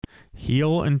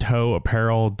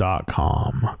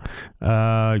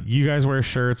heelandtoeapparel.com. You guys wear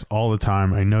shirts all the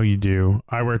time. I know you do.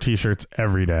 I wear t-shirts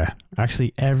every day.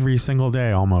 Actually, every single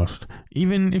day almost.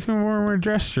 Even if I wear a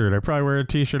dress shirt, I probably wear a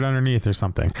t-shirt underneath or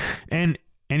something. And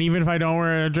even if I don't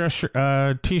wear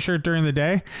a t-shirt during the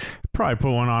day, probably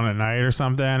put one on at night or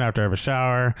something after I have a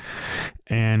shower.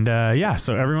 And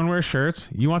so everyone wears shirts.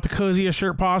 You want the coziest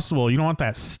shirt possible. You don't want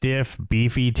that stiff,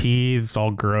 beefy tee that's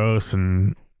all gross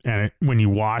and when you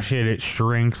wash it, it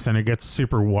shrinks and it gets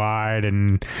super wide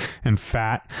and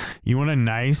fat. You want a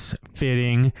nice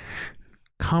fitting,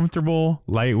 comfortable,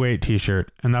 lightweight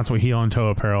t-shirt, and that's what Heel and Toe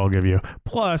Apparel will give you.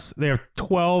 Plus, they have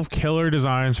 12 killer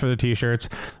designs for the t-shirts,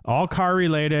 all car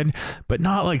related, but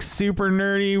not like super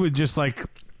nerdy with just like,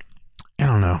 I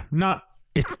don't know,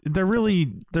 they're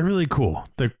really cool.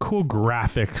 They're cool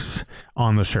graphics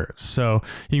on the shirts, so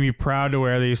you can be proud to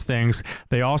wear these things.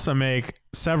 They also make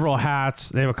several hats.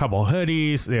 They have a couple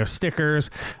hoodies. They have stickers,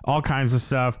 all kinds of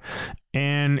stuff.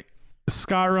 And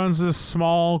Scott runs this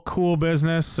small, cool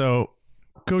business, so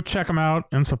go check them out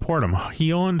and support them.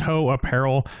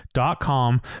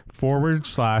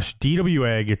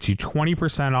 heelandtoeapparel.com/DWA gets you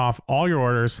 20% off all your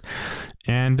orders.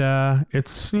 And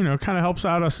it's, kind of helps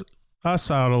out us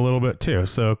out a little bit too.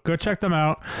 So go check them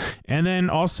out. And then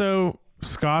also,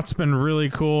 Scott's been really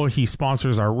cool. He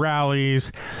sponsors our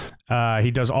rallies.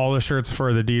 He does all the shirts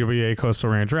for the DWA Coastal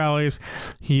Ranch rallies.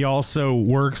 He also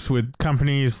works with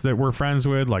companies that we're friends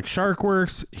with, like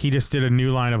Sharkworks. He just did a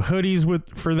new line of hoodies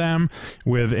for them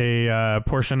with a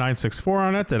Porsche 964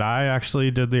 on it that I actually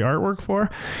did the artwork for.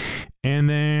 And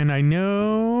then I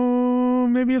know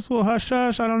maybe it's a little hush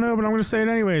hush, I don't know, but I'm going to say it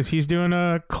anyways. He's doing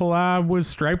a collab with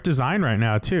Stripe Design right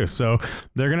now too. So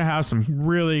they're going to have some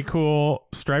really cool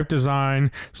Stripe Design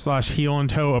 / Heel and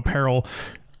Toe Apparel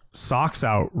socks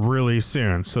out really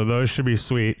soon. So those should be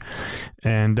sweet.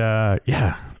 And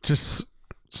just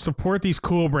support these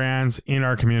cool brands in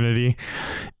our community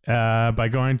by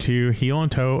going to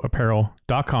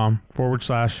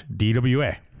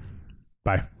heelandtoeapparel.com/DWA.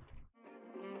 Bye.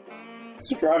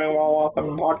 It's Driving While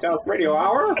Awesome Podcast Radio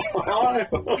Hour.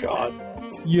 Oh, God.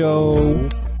 Yo. Do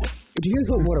you guys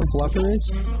know what a fluffer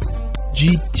is?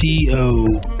 GTO.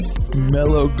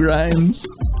 Mellow grinds.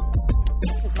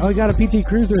 Oh, I got a PT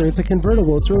Cruiser. It's a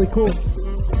convertible. It's really cool.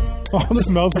 Oh, this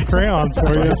smells of crayons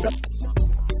for you.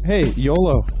 Hey,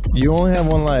 YOLO. You only have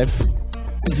one life.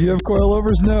 Do you have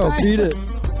coilovers? No. Beat it.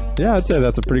 Yeah, I'd say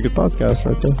that's a pretty good podcast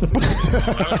right there.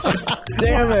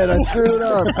 Damn it, I screwed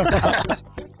up.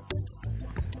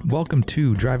 Welcome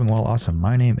to Driving While Awesome.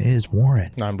 My name is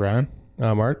Warren. I'm Brian.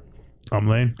 I'm Art. I'm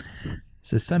Lane.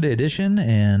 It's a Sunday edition,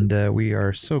 and we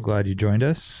are so glad you joined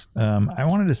us. I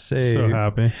wanted to say, so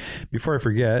happy. Before I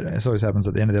forget, this always happens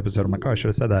at the end of the episode. I'm like, oh, I should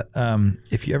have said that.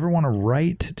 If you ever want to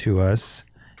write to us,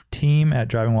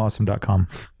 team@drivingwhilewasome.com.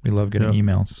 We love getting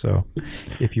emails. So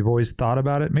if you've always thought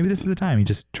about it, maybe this is the time. You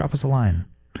just drop us a line.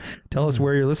 Tell us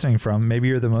where you're listening from. Maybe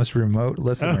you're the most remote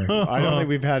listener. I don't think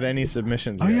we've had any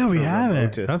submissions. Oh, yet yeah, we for haven't.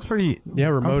 remotest. That's pretty. Yeah,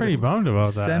 I'm pretty remotest. bummed about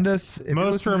that. Send us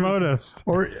most remotest.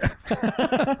 Or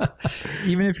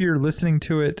even if you're listening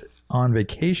to it on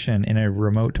vacation in a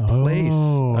remote place,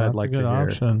 I'd like to hear.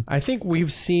 Option. I think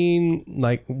we've seen,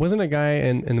 like, wasn't a guy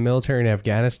in the military in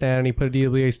Afghanistan and he put a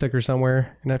DWA sticker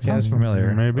somewhere? And that Sounds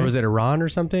familiar. Maybe. Or was it Iran or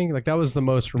something? Like, that was the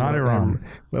most remote. Not Iran.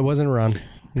 It wasn't Iran.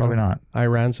 Probably not.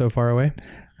 Iran so far away.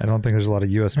 I don't think there's a lot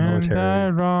of U.S. military There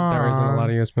isn't a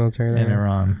lot of U.S. military there. in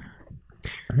Iran.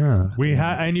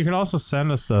 Yeah, and you can also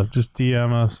send us stuff. Just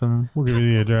DM us, and we'll give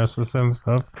you the address to send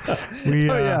stuff.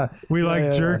 We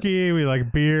like jerky. We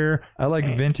like beer. I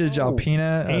like vintage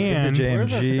Alpina and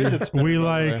vintage AMG. We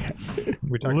like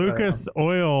Lucas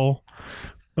Oil.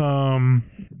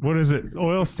 What is it?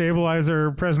 Oil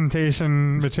stabilizer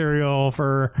presentation material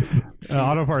for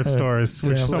auto parts stores,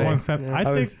 which someone sent.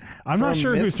 I'm not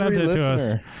sure who sent it to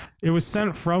us. It was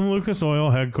sent from Lucas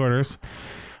Oil headquarters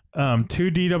to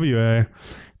DWA,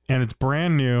 and it's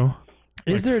brand new.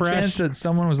 Is there a chance that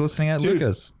someone was listening at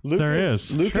Lucas? There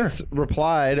is. Lucas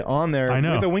replied on there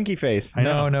with a winky face.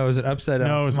 No, it was an upside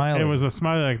down smiley. It was a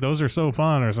smiley like, those are so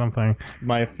fun or something.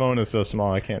 My phone is so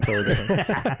small I can't tell the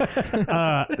difference.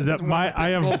 I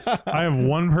have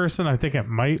one person, I think it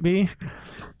might be.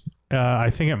 I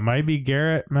think it might be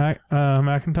Garrett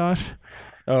McIntosh.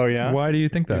 Oh, yeah? Why do you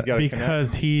think that?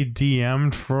 Because he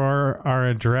DM'd for our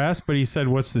address, but he said,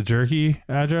 what's the jerky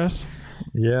address?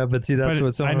 Yeah, but see, that's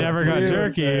what someone... I never got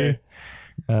jerky.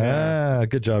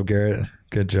 Good job, Garrett.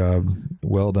 Good job.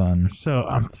 Well done. So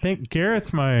I think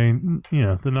Garrett's my,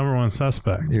 the number one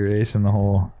suspect. You're ace in the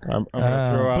hole. I'm gonna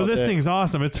throw out. But this thing's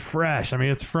awesome. It's fresh. I mean,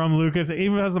 it's from Lucas. It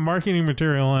even has the marketing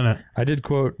material in it. I did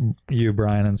quote you,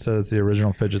 Brian, and said it's the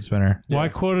original fidget spinner. Well, I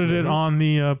quoted it on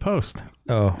the post.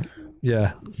 Oh,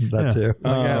 yeah, that too.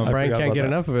 Yeah, I Brian forgot can't about get that.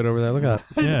 enough of it over there. Look at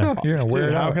that. Yeah. You're gonna wear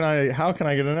Dude, it how out. can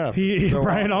I get enough?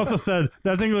 Brian awesome. also said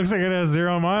that thing looks like it has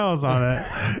 0 miles on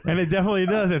it, and it definitely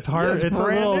does. It's hard. Yeah, it's it's a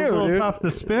brand new, little dude. tough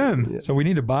to spin. So we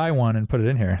need to buy one and put it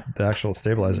in here, the actual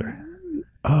stabilizer.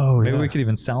 Oh, Maybe we could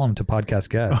even sell them to podcast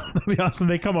guests. That'd be awesome.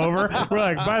 They come over. We're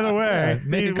like, by the way,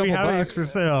 make a we couple have these bucks. for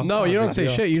sale. No, you don't big say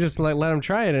deal. shit. You just let them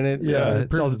try it, and it It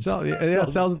proves sells itself. itself. Yeah, it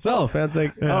sells itself. And it's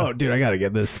like, oh, dude, I gotta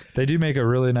get this. They do make a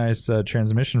really nice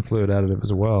transmission fluid additive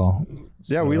as well.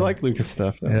 Yeah, we like Lucas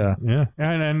stuff. Though. Yeah.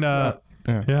 Yeah, and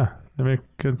yeah, they make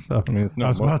good stuff. I mean, it's no I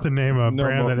was about to name a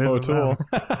brand that isn't Motul.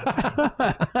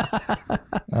 that.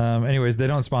 Anyways, they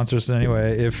don't sponsor us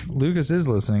anyway. If Lucas is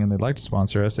listening and they'd like to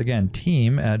sponsor us, again,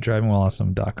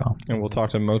 team@drivingwhilewasome.com. And we'll talk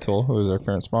to Motul, who is our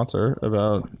current sponsor,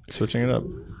 about switching it up.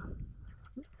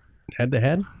 Head to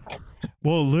head.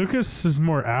 Well, Lucas is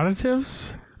more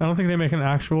additives. I don't think they make an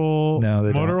actual No,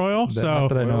 they motor don't. oil. Not So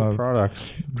that I know of.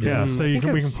 Products. yeah, so we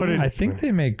can put it. I think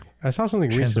they make I saw something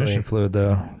transmission recently. fluid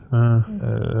though. I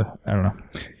don't know.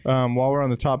 While we're on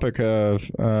the topic of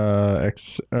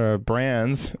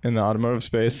brands in the automotive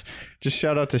space, just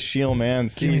shout out to Shield Man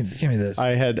Seats. Give me this.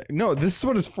 This is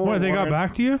what it's for. What, they got Warren.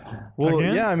 back to you? Well,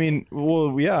 Again? yeah,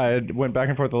 I went back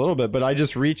and forth a little bit, but I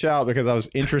just reach out because I was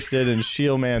interested in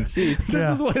Shield Man Seats. This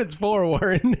is what it's for,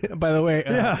 Warren. By the way,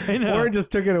 Yeah, I know. Warren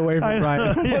just took it away from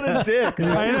Brian. What a dick.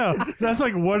 I know. That's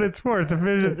like what it's for. It's a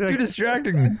fidget. It's too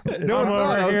distracting. No, it's I'm not.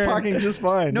 over I was here. talking just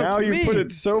fine. No, now to you me. put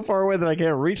it so far away that I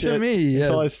can't reach To it me,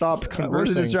 until I yes. stop Was it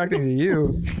conversing. distracting to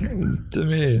you? It's to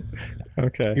me.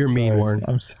 Okay. You're mean, Warren.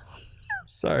 I'm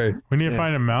sorry. We need to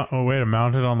find a way to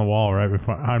mount it on the wall right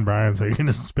behind Brian, so you can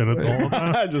just spin it the whole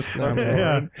time. just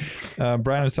Yeah.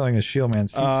 Brian was telling a Shield Man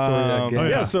seat story. Again.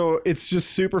 yeah, so it's just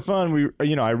super fun.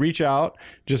 I reach out,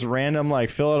 just random, like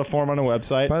fill out a form on a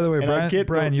website. By the way, and I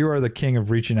Brian, you are the king of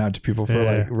reaching out to people for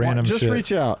Yeah. like random just shit.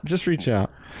 reach out. Just reach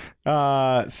out.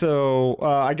 So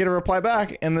I get a reply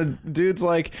back, and the dude's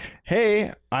like,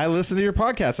 "Hey, I listen to your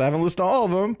podcast. I haven't listened to all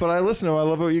of them, but I listen to them. I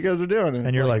love what you guys are doing."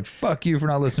 And you're like, fuck you for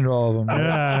not listening to all of them.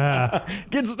 Yeah.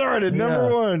 "Get started.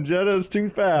 Number one, Jetta's too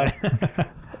fast."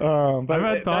 But I've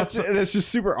had thoughts- that's just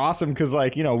super awesome because,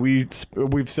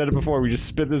 we've said it before. We just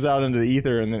spit this out into the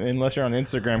ether, and then, unless you're on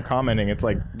Instagram commenting, it's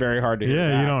like very hard to hear.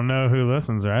 Yeah, back. you don't know who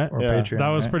listens, right? Or Yeah. Patreon. That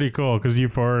was right? pretty cool because you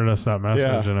forwarded us that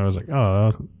message, Yeah. and I was like, oh,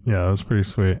 that was pretty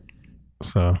sweet.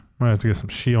 So I'm gonna have to get some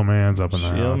Shield Mans up in the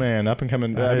Shield house. Man, up and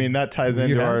coming. I mean, that ties You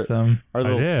into had our some.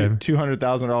 little did.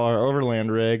 $200,000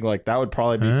 overland rig. Like that would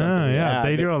probably be something. to Yeah, add.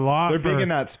 they do a lot. They're for, big in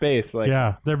that space. Like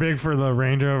Yeah, they're big for the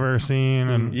Range Rover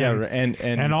scene, and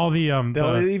and all the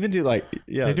they'll even do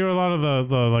they do a lot of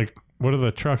the like, what are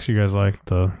the trucks you guys like,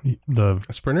 the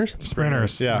Sprinters?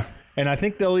 sprinters? Yeah. And I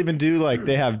think they'll even do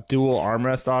they have dual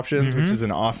armrest options, which is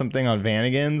an awesome thing on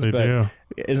Vanagons, They but do.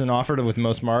 isn't offered with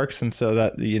most marks. And so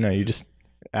that, you just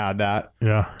add that.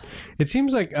 Yeah, It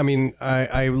seems like,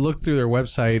 I looked through their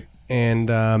website, and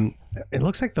it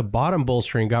looks like the bottom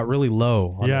bolstering got really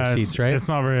low on yeah, their seats, right? It's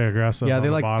not very aggressive. Yeah, on they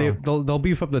the like bottom. they'll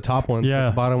beef up the top ones. Yeah, but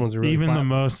the bottom ones are really even flat. the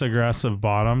most aggressive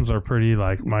bottoms are pretty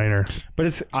like minor.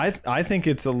 But I think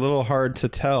it's a little hard to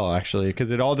tell, actually,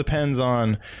 because it all depends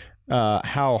on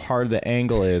how hard the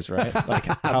angle is, right?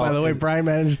 Like, By the way, Brian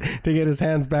managed to get his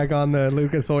hands back on the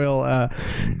Lucas Oil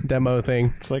demo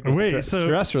thing. it's like Wait, a so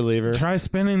stress reliever. Try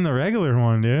spinning the regular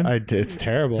one, dude. It's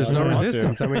terrible. There's I no don't want to.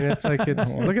 resistance. I mean, it's like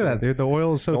look at that, dude. The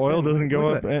oil is so The oil thin. doesn't go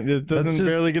Look up. at that. And it doesn't just-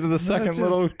 barely get to the second just-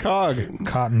 little cog.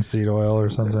 Cottonseed oil or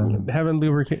something. Haven't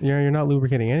lubricate. You're not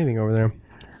lubricating anything over there.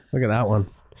 Look at that one.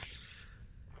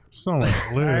 So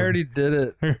like lube. I already did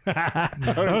it.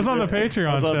 that was on the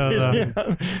Patreon show.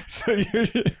 Though. So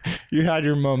you had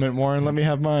your moment, Warren. Let me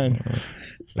have mine.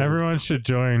 Everyone should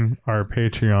join our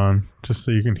Patreon just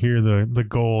so you can hear the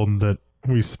gold that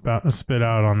we spit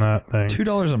out on that thing.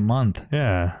 $2 a month.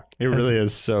 Yeah. It really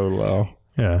is so low.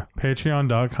 Yeah.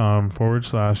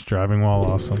 Patreon.com/driving while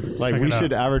awesome. Like Check we it out.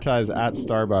 should advertise at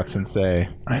Starbucks and say,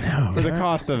 I know. for the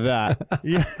cost of that,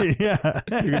 Yeah. Yeah.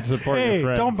 you can support hey, your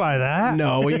friends. don't buy that.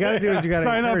 No, what you got to do is you got to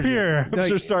Sign up here. I'm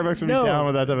sure Starbucks would be No, down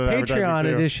with that type of advertising Patreon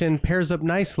too. edition pairs up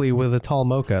nicely with a tall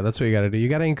mocha. That's what you got to do. You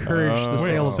got to encourage the Wait,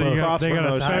 sale of So both. they got to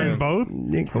Cross spend promotion.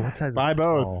 both? But what size? Buy is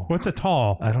both. tall? What's a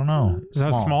tall? I don't know. Is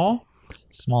that small?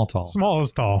 Small tall. Small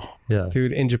is tall. Yeah.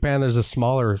 Dude, in Japan, there's a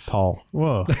smaller tall.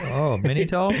 Whoa. Oh, mini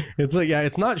tall? It's like, yeah,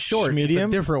 it's not short. Medium?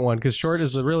 It's a different one because short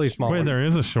is the really small Wait, one. there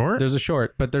is a short? There's a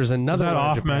short, but there's Is another that one in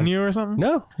off Japan. menu or something?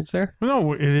 No, it's there.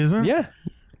 No, it isn't. Yeah.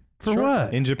 For Short.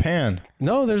 what? In Japan.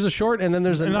 No, there's a short, and then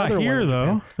there's They're another not here one in though.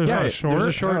 Japan. There's Yeah, not a short. there's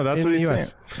a short No, that's in what the he's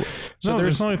US. No,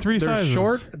 there's only three there's sizes.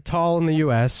 short, tall in the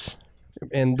US,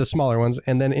 and the smaller ones,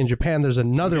 and then in Japan there's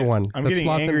another one. I'm that getting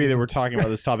slots in- angry that we're talking about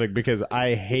this topic because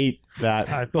I hate that.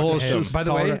 That's the whole him. system. By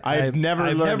the way, I've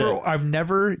never learned it. I've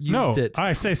never used No, it.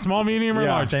 I say small, medium, or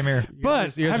Yeah. large. Same here.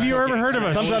 But You guys have are you so ever heard of a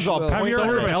Sometimes I'll have you so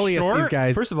ever heard of a rebellious, short? these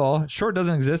guys. First of all, short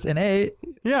doesn't exist. And A,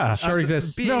 Yeah, Short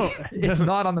exists. B, No, it it's doesn't.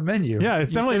 not on the menu. Yeah,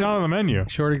 it's definitely not on the menu.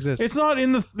 Short exists. It's not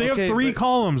in the. They Okay, have 3 but-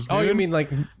 columns, dude. Oh, you mean like?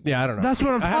 Yeah, I don't know. That's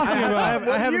what I'm talking about.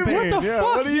 I haven't paid. What the Yeah,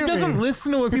 fuck? what do He you doesn't mean?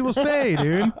 listen to what people say,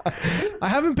 dude. I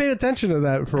haven't paid attention to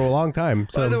that for a long time.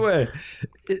 So By the way,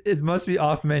 it must be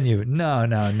off menu. No.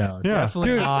 Yeah. Definitely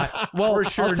Dude, not. well, For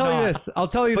sure I'll tell not. you this. I'll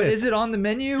tell you But this. is it on the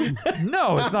menu?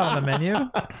 No, it's not on the menu.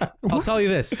 I'll tell you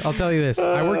this. I'll tell you this.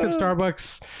 I worked at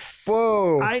Starbucks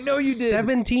Whoa. I know you did.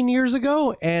 17 years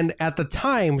ago, and at the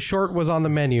time, short was on the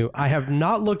menu. I have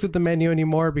not looked at the menu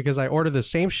anymore because I order the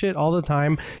same shit all the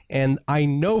time, and I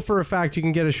know for a fact you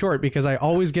can get a short because I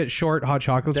always get short hot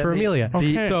chocolates for Amelia.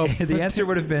 Okay. So The answer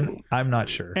would have been, I'm not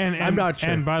sure. And I'm not sure.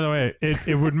 And by the way,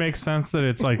 it would make sense that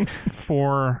it's like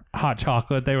for hot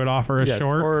chocolate they would offer a Yes,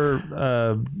 short. or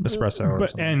espresso or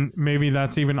But something. and maybe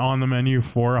that's even on the menu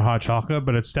for a hot chocolate,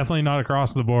 but it's definitely not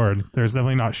across the board. There's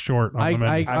definitely not short on the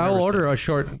menu. I'll order a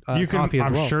short you can. coffee as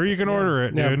I'm well. sure you can order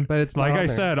it, Yeah, dude. but it's not like on I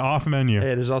there. said, off menu.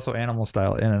 Hey, there's also animal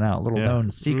style in and out. Little Yeah. known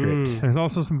secret. There's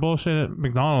also some bullshit at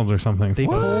McDonald's or something. They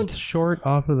pulled short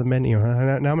off of the menu. Huh?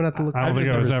 Now I'm gonna have to look. I don't think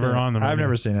just it was never ever seen on the menu. I've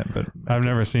never seen it, but I've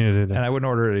never seen it either. and I wouldn't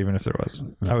order it even if there was.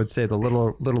 I would say the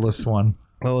littlest one.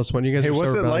 Well, this one you guys. Hey, are so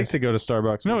what's it like rebellious. to go to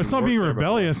Starbucks? no, when it's you not work being there before?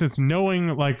 rebellious. It's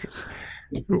knowing like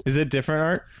Is it different,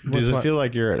 Art? Does it what? feel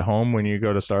like you're at home when you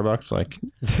go to Starbucks? Like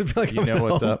Like, you know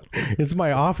what's up? It's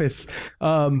my office.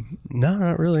 No,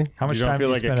 not really. How much don't time do feel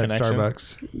you like a spend at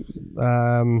connection?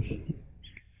 Starbucks?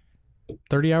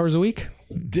 30 hours a week.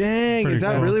 Dang, Pretty is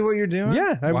that cool. really what you're doing?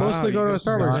 Yeah, I Wow, mostly you go to go a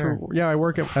Starbucks. I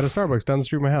work at a Starbucks down the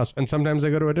street from my house, and sometimes I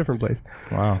go to a different place.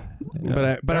 Wow.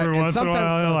 But every and once in a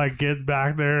sometimes, while, you'll, like get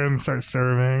back there and start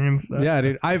serving and stuff. yeah,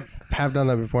 dude, I have done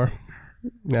that before.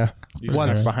 Yeah, You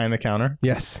once. behind the counter.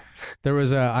 Yes, there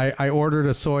was I ordered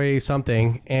a soy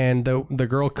something, and the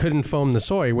girl couldn't foam the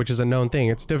soy, which is a known thing.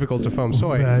 It's difficult to foam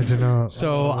soy.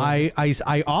 So I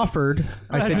offered.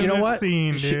 I said, Imagine you know this what?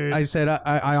 scene, dude. I said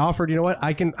I offered. You know what?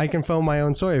 I can foam my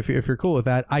own soy if you're cool with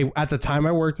that. At the time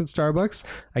I worked at Starbucks.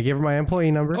 I gave her my employee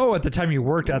number. Oh, at the time you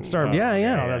worked at Starbucks.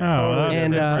 yeah. that's totally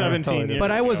And, different. 17 years. But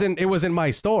I wasn't. It wasn't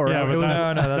my store. Yeah, but it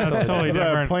was, that's totally It's a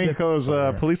different. plainclothes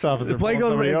police officer. pulling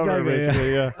Plainclothes, somebody over, exactly, yeah. basically.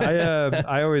 Yeah.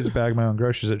 I always bag my own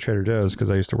groceries at Trader Joe's because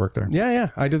I used to work there. yeah.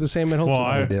 I do the same at Home Well,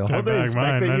 Sense. I, deal. I Don't they bag expect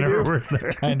mine. that I you never do? worked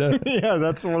there. Kind of. Yeah,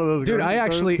 that's one of those. Dude, I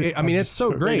grocery stores. actually. I mean, it's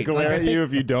so They great. glare Like, I at think- you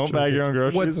if you don't bag your own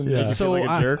groceries. What's and make you feel like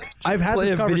a jerk. I've had Play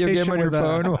this a video conversation game on your with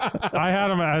phone. I had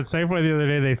them at Safeway the other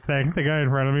day. They thanked the guy in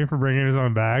front of me for bringing his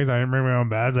own bags. I didn't bring my own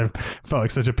bags. I felt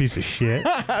like such a piece of shit.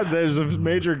 There's a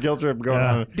major guilt trip going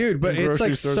Yeah. on. Dude, but in it's grocery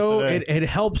like stores so today. it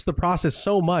helps the process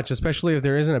so much, especially if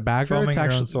there isn't a bagger. Foaming to your own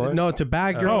actually, soy? no, to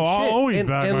bag your Oh, own I'll shit. always and,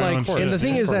 bag and my like, own shit. and the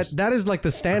thing Of is course. that is like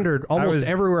the standard almost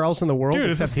everywhere else in the world. Dude,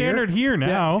 it's a except standard here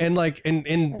now. Yeah, and like, and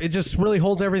it just really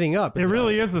holds everything up. It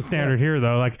really is the standard here,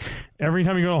 though. Like every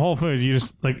time you go to Whole Foods, you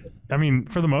just like. I mean,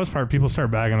 for the most part, people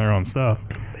start bagging their own stuff.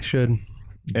 They should.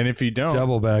 And if you don't,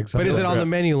 Double bags. But is it on the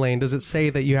menu lane? Does it say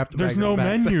that you have to? There's bag your no own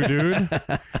bags? menu, dude.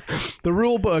 The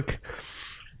rule book.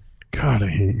 God, I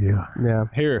hate you. Yeah.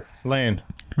 here, Lane.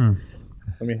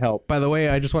 Let me help. By the way,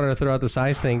 I just wanted to throw out the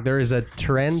size thing. There is a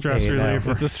trend. Stress relief.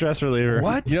 It's a stress reliever.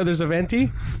 What? You know, there's a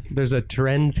venti. There's a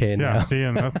Trente now. Yeah, see,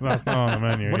 and that's not on the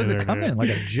menu. What does it either, come dude. in? Like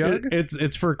a jug?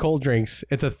 It's for cold drinks.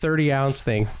 It's a 30-ounce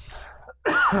thing.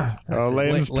 Oh,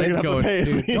 Lane's Lane's picking up the going.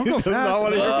 pace. Dude, He don't go does fast. not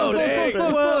want to hear Slow, something.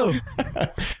 slow, slow, slow.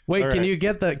 Wait, All can right. you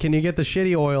get the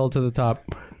shitty oil to the top?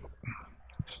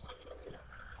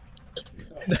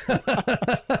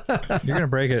 You're gonna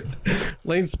break it.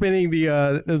 Lane's spinning the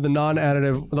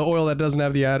non-additive, the oil that doesn't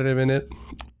have the additive in it,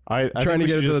 I trying to think we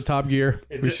get it should to the just- top gear.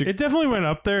 It definitely went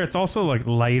up there. It's also like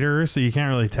lighter, so you can't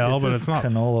really tell, but it's not.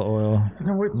 canola oil.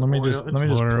 Let me just pour it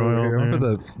here. I'm gonna put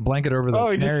the blanket over the. Oh,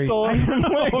 he just Mary- stole it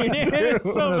from Lane, dude.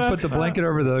 I'm gonna put the blanket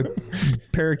over the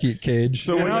parakeet cage.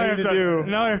 So what now, you I have have to do.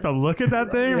 now I have to look at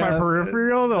that thing in my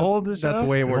peripheral to hold the That's shot.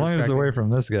 way as more. long as it's distracting. away from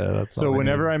this guy, that's So all I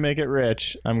whenever need. I make it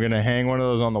rich, I'm gonna hang one of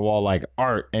those on the wall like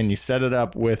art, and you set it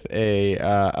up with a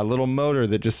little motor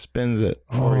that just spins it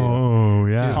for you. Oh, Oh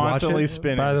yeah. constantly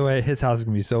spinning. By the way, his house is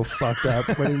gonna be so fucked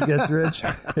up when he gets rich.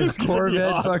 His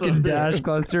Corvette awesome, fucking dude. dash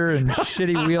cluster and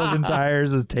shitty wheels and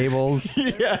tires as tables.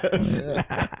 Yes.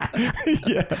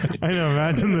 I know.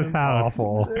 Imagine this house.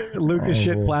 Awful. Lucas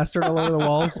shit Oh. plastered all over the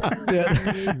walls.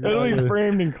 It'll be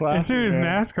framed in class. It's in his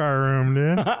NASCAR room,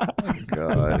 dude.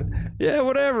 God. Yeah,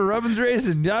 whatever. Robin's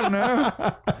racing. I don't know.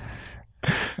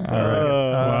 All right.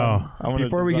 Wow. I'm gonna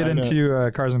Before we get design it.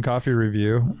 into Cars and Coffee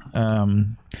review,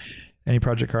 any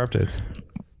project car updates?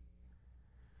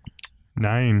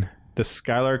 9. The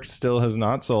Skylark still has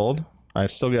not sold. I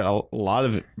still get a lot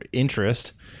of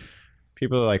interest.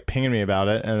 People are like pinging me about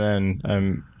it, and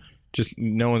then just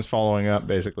no one's following up.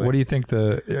 Basically, What do you think?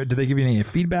 Did they give you any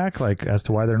feedback, like as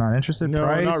to why they're not interested? No,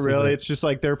 Price? not Is really. it- It's just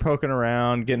like they're poking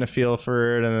around, getting a feel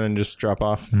for it, and then just drop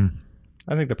off.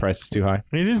 I think the price is too high.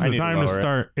 It is I the need to time to lower it.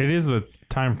 start. It is the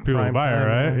time for people to Prime buy it, time.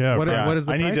 right? Yeah. What- Yeah, what is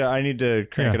the I need price? I need to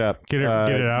crank Yeah. it up. Get it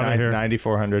out of here.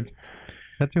 9,400. Is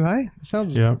that too high? It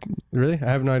sounds Yeah. really.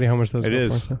 I have no idea how much those. It go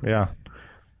is. for, so. Yeah.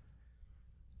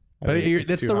 But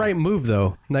it's the right move,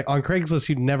 though. Like on Craigslist,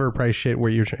 you'd never price shit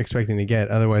where you're expecting to get.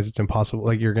 Otherwise, it's impossible.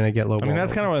 Like you're gonna get low. I mean,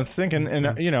 that's kind of what I was thinking,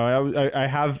 and you know,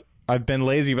 I've been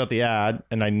lazy about the ad,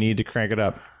 and I need to crank it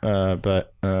up,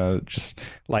 but just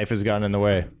life has gotten in the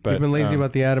way. But You've been lazy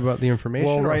about the ad, about the information.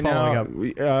 well, or right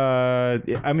following now, up?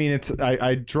 I mean,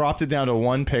 I dropped it down to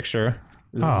one picture.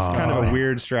 This is kind of a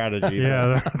weird strategy.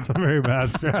 Yeah, that's a very bad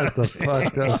That's a strategy.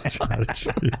 fucked up strategy.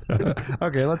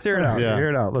 Okay, let's hear it out. Yeah.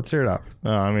 Hear it out. Let's hear it out.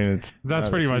 I mean, it's That's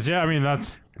pretty much. Yeah, I mean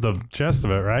that's the gist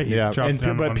of it, right? You yeah. drop And,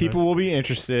 down but one people will be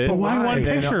interested. But why one And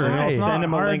then picture? I'll It's send not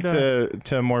them a hard link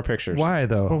to more pictures. Why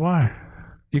though? But why?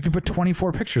 You can put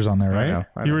 24 pictures on there, I right? know,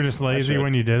 I You know. were just lazy should.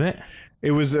 when you did it. It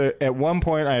was at one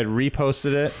point I had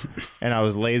reposted it, and I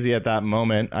was lazy at that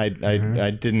moment. I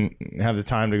didn't have the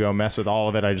time to go mess with all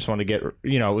of it. I just wanted to get,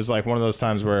 you know, it was like one of those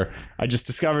times where I just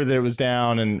discovered that it was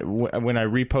down, and when I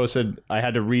reposted, I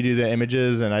had to redo the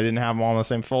images, and I didn't have them all in the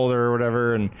same folder or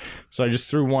whatever, and so I just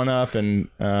threw one up, and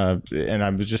I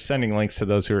was just sending links to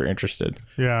those who are interested.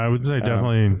 Yeah, I would say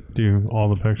definitely do all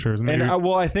the pictures. And Maybe,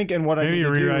 I think, and what I maybe need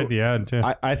you to rewrite do, the ad too.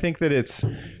 I think that it's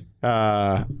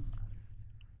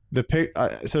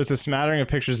so it's a smattering of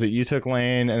pictures that you took,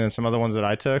 Lane, and then some other ones that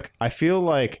I took. I feel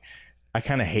like I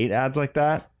kind of hate ads like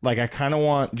that. Like I kind of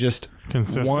want just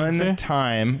Consistency? one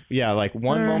time, like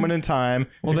one moment in time.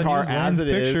 Well, the then car use as Lane's it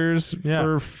is. pictures Yeah.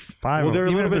 for 5. Well, they're a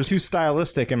even little if bit there's- too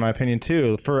stylistic, in my opinion,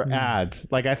 too, for ads.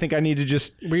 Like I think I need to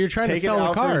just. Where you're trying to take it sell a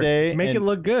out for a car, day make it and-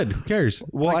 look good. Who cares?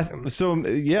 Well, so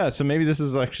maybe this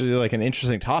is actually like an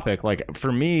interesting topic. Like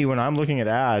for me, when I'm looking at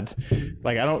ads,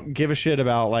 like I don't give a shit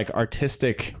about like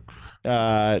artistic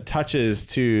touches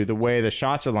to the way the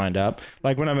shots are lined up.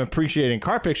 Like when I'm appreciating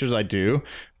car pictures, I do,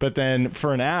 but then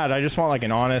for an ad, I just want like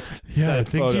an honest Yeah, set I of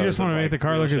think you photos just want to of, make like, the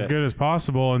car real look as shit. good as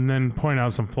possible, and then point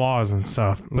out some flaws and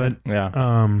stuff. But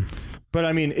Yeah. But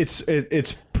I mean, it's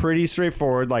pretty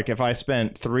straightforward. Like if I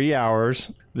spent 3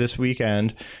 hours this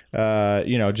weekend,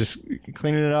 just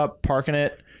cleaning it up, parking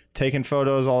it, taking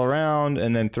photos all around,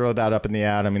 and then throw that up in the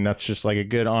ad. I mean, that's just like a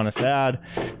good, honest ad.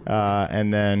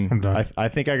 And then done. I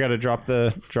think I got to drop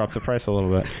the price a little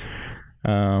bit.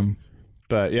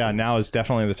 But yeah, now is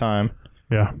definitely the time.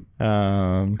 yeah,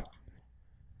 And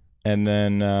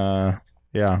then I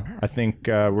think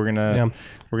we're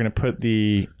gonna put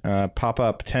the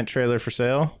pop-up tent trailer for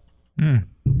sale.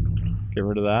 Get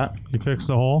rid of that. you fixed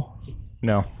the hole.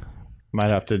 No, might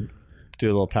have to do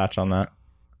a little patch on that.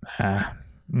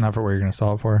 not for what you're going to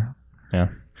sell it for. Yeah.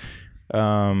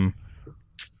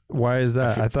 Why is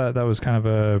that? I thought that was kind of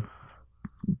a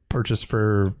purchase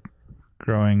for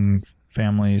growing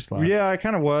family / Yeah, I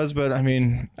kind of was, but I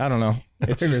mean, I don't know.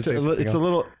 It's just it's a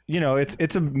little,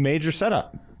 it's a major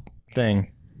setup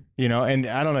thing, and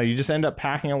I don't know. You just end up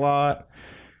packing a lot.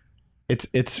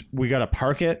 We got to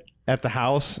park it at the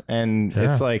house, and Yeah.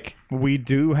 it's like we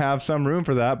do have some room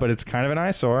for that, but it's kind of an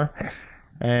eyesore.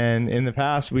 And in the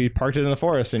past, we parked it in the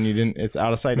forest, and it's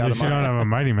out of sight, out At of least you don't mind. have a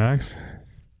Mighty Max.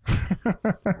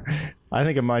 I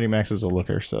think a Mighty Max is a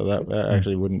looker, so that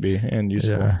actually wouldn't be and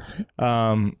useful.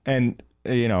 Yeah. And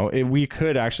we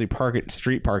could actually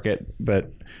street park it,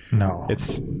 but No.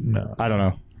 no, I don't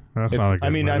know. That's not a good I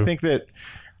mean, I move. think that,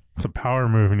 it's a power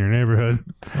move in your neighborhood.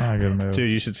 It's not a good move.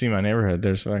 dude, you should see my neighborhood.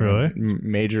 There's fucking Really?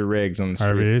 major rigs on the street.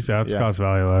 RVs, yeah, it's Yeah. Scotts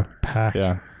Valley Live. Packed.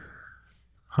 Yeah.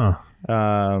 Huh?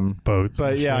 Boats.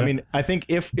 But and yeah, I shit. mean, I think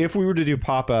if we were to do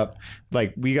pop up,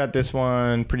 like we got this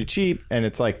one pretty cheap, and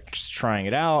it's like just trying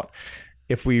it out.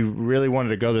 If we really wanted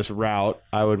to go this route,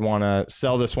 I would want to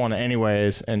sell this one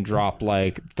anyways and drop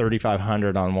like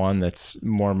 $3,500 on one that's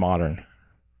more modern.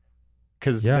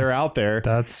 because Yeah. they're out there.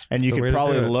 And you the way could to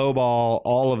probably do it. lowball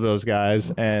all of those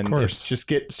guys and course. just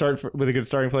with a good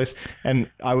starting place. And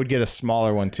I would get a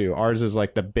smaller one too. Ours is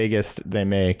like the biggest they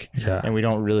make, Yeah. and we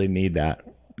don't really need that.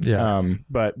 Yeah.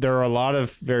 But there are a lot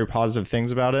of very positive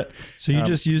things about it. So you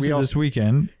just used it this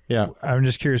weekend. Yeah. I'm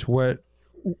just curious, what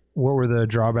were the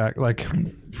drawback like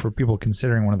for people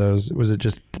considering one of those? Was it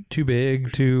just too big?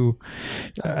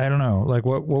 I don't know. Like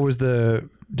what was the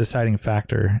deciding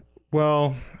factor?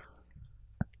 Well,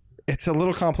 it's a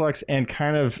little complex and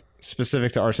kind of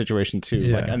specific to our situation too.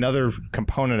 Yeah. Like another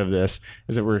component of this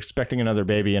is that we're expecting another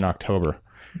baby in October.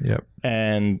 Yep.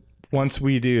 And once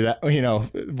we do that,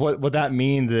 what that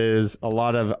means is a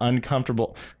lot of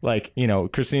uncomfortable, like,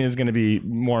 Christina's going to be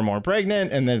more and more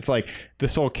pregnant. And then it's like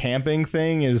this whole camping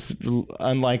thing is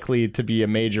unlikely to be a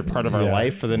major part of our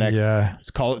life for the next,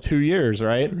 let's call it 2 years.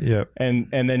 Right. Yep. And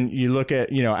then you look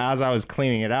at, as I was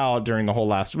cleaning it out during the whole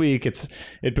last week,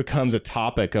 it becomes a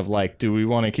topic of like, do we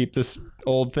want to keep this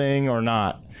old thing or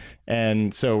not?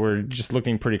 And so we're just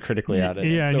looking pretty critically at it.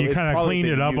 Yeah, so and you kind of cleaned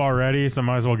it up already, so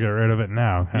might as well get rid of it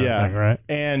now. Kind of thing, right?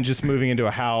 And just moving into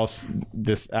a house,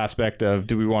 this aspect of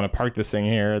do we want to park this thing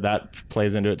here, that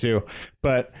plays into it too.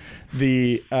 But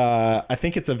I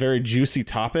think it's a very juicy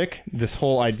topic, this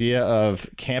whole idea of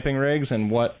camping rigs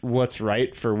and what's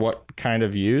right for what kind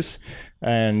of use.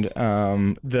 And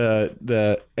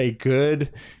a good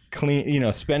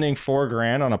clean, spending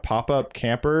 $4,000 on a pop-up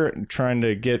camper, trying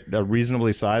to get a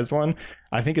reasonably sized one,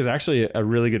 I think is actually a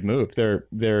really good move.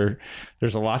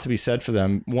 There's a lot to be said for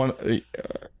them. And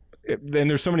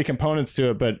there's so many components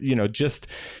to it, but just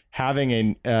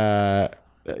having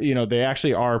they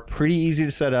actually are pretty easy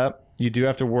to set up. You do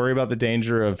have to worry about the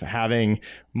danger of having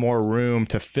more room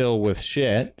to fill with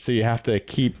shit, so you have to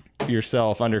keep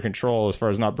yourself under control as far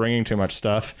as not bringing too much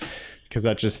stuff, because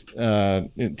that just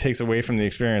it takes away from the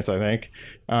experience, I think.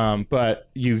 But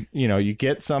you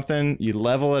get something, you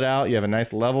level it out, you have a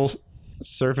nice level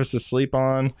surface to sleep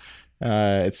on.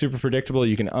 It's super predictable.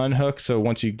 You can unhook, so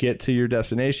once you get to your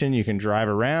destination, you can drive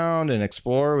around and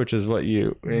explore, which is what a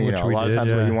lot of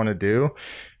times what you want to do.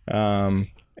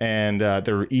 And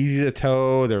they're easy to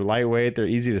tow, they're lightweight, they're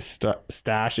easy to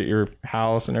stash at your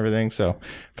house and everything. So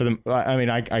for them,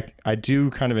 I do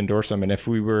kind of endorse them. And if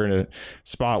we were in a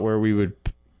spot where we would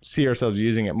see ourselves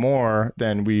using it more,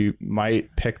 then we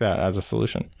might pick that as a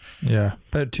solution. Yeah.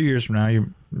 But 2 years from now,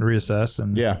 you reassess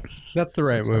and that's the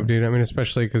right move, dude. I mean,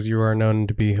 especially because you are known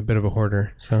to be a bit of a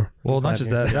hourder. So not just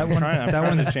that one. I'm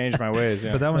trying to change my ways.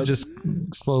 Yeah. But that one's just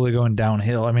slowly going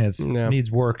downhill. I mean, it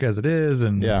needs work as it is,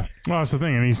 and well, that's the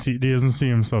thing, and he doesn't see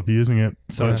himself using it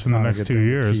much in the next 2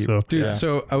 years. So, dude,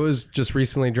 so I was just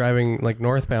recently driving like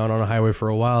northbound on a highway for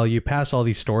a while. You pass all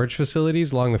these storage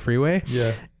facilities along the freeway.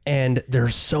 Yeah. And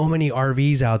there's so many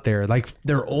RVs out there, like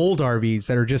they're old RVs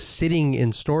that are just sitting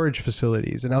in storage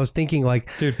facilities. And I was thinking, like,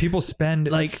 dude, people spend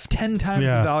like 10 times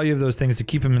Yeah. the value of those things to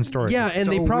keep them in storage. yeah, It's and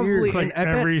so they probably weird. it's like and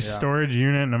I bet- every storage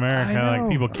unit in America, I know.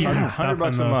 like people keeping stuff in $100 a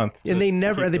those. month. and they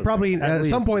never, they probably at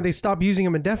some point they stop using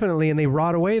them indefinitely, and they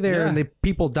rot away there, and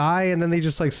people die, and then they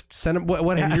just like send them. What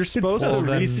And happens? you're supposed to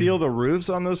reseal the roofs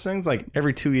on those things like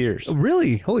every 2 years.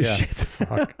 Really? Holy Yeah. shit!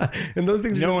 And those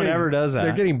things, are No just one getting- ever does that.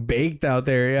 They're getting baked out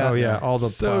there. Yeah. Oh yeah, all the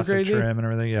So plastic crazy. trim and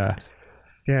everything. Yeah,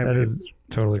 Yeah, that is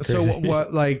totally So crazy.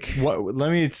 what? Like, Let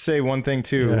me say one thing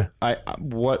too. Yeah.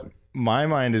 What my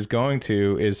mind is going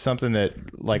to is something that,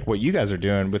 like what you guys are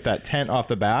doing with that tent off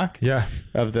the back Yeah,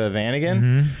 of the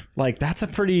Vanagon. Like that's a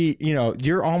pretty,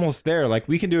 you're almost there. Like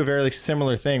we can do a very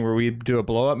similar thing where we do a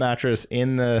blow up mattress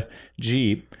in the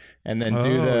Jeep and then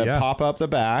do Oh, the yeah. pop up the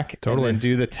back Totally. and then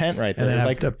do the tent right there. and then have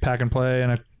Like to pack and play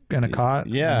and a cot.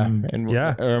 yeah.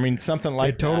 yeah, Or I mean something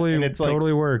like it totally that. And it's like,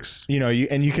 totally works.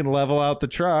 you can level out the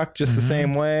truck just the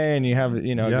same way, and you have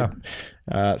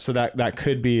so that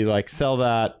could be like sell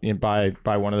that and buy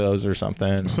one of those or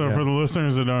something. So for the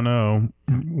listeners that don't know,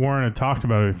 Warren had talked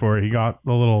about it before. He got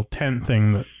the little tent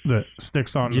thing that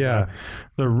sticks on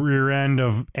the rear end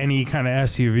of any kind of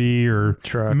SUV or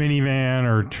Truck. minivan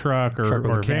or truck Truck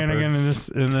with a or camper.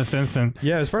 Vanagon in this instance.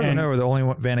 Yeah, as far as I And- know, we're the only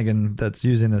Vanagon that's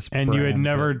using this. And you had brand,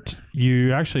 never,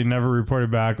 you actually never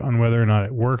reported back on whether or not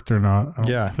it worked or not. I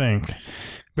don't think.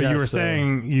 But Yeah, you were so-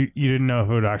 saying you didn't know if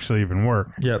it would actually even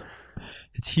work. Yep.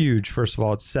 It's huge. First of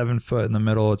all, it's 7 foot in the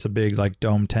middle. It's a big like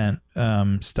dome tent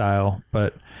style,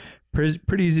 but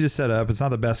pretty easy to set up. It's not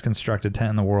the best constructed tent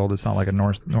in the world. It's not like a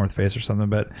North Face or something,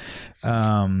 but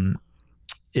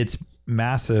it's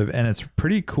massive and it's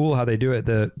pretty cool how they do it.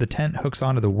 The tent hooks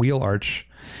onto the wheel arch,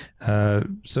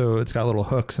 so it's got little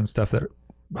hooks and stuff that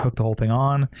hook the whole thing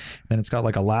on. Then it's got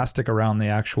like elastic around the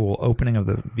actual opening of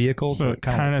the vehicle. So it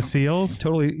kind of seals?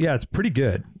 Totally. Yeah, it's pretty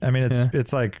good. I mean,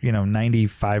 it's like,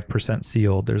 95%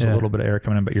 sealed. There's a little bit of air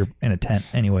coming in, but you're in a tent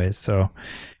anyways. So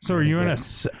are you in a...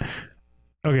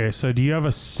 Okay, so do you have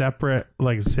a separate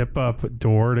like zip up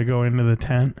door to go into the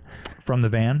tent? From the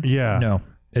van? Yeah. No,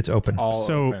 it's open.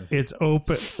 It's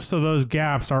open. So those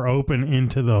gaps are open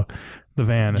into the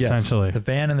van, Yes. essentially. The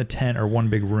van and the tent are one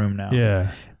big room now.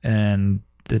 Yeah. And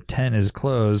the tent is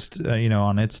closed,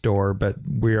 on its door, but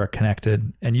we are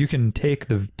connected. And you can take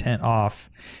the tent off,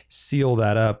 seal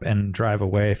that up, and drive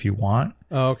away if you want.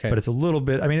 Oh, okay. But it's a little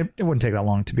bit, I mean, it wouldn't take that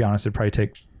long, to be honest. It'd probably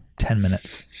take 10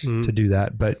 minutes to do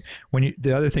that. But when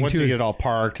the other thing Once too you is get it all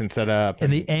parked and set up,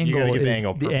 and the you gotta angle get is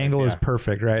the angle is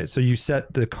perfect, perfect, right? So you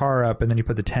set the car up and then you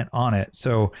put the tent on it.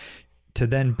 So to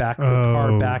then back the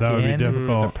car back that would in, be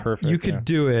difficult. perfect. you could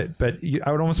do it, but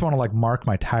I would almost want to like mark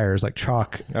my tires like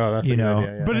chalk. Oh, that's a good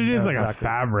idea, yeah. But it is like a exactly.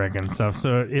 fabric and stuff,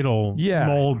 so it'll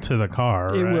mold to the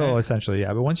car. It right? will essentially,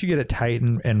 yeah. But once you get it tight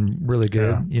and really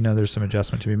good, there's some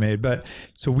adjustment to be made. But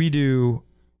so we do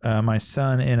my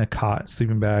son in a cot,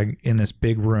 sleeping bag in this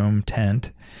big room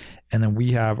tent. And then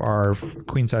we have our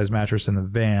queen size mattress in the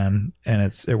van, and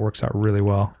it works out really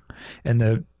well. And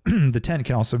the tent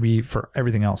can also be for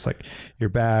everything else, like your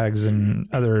bags and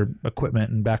other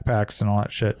equipment and backpacks and all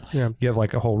that shit. Yeah. You have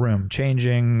like a whole room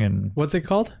changing. And What's it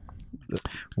called?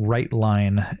 Right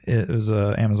Line. It was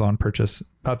a Amazon purchase,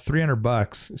 about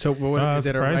 $300. So what is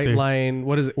it? A pricey. right line?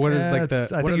 What is it? What is like the?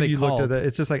 I What think are if they you called? looked at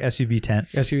it's just like SUV tent.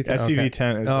 SUV tent. SUV okay.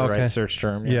 tent is Oh, the okay. right search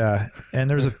term. Yeah. And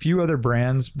there's a few other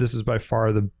brands. This is by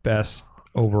far the best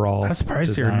overall. That's pricier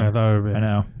design. than I thought it would be. I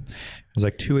know. It was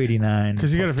like $289.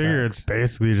 Because you got to plus figure tax. it's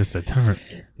basically just a different.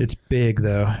 It's big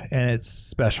though, and it's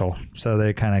special. So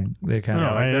they kind of No, Like,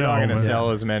 they're not I going know, to but-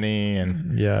 sell as many,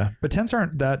 and yeah. But tents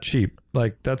aren't that cheap.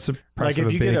 Like that's a price like if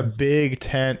of you get a big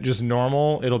tent, just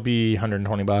normal, it'll be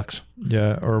 $120.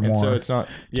 yeah or And more. so it's not,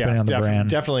 depending on the brand.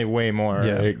 definitely way more.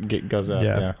 Yeah. It goes up.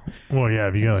 Yeah. Yeah, Well, yeah,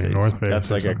 if you got like a North Face.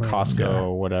 that's or like a something. Costco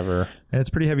or whatever. and it's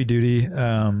pretty heavy duty.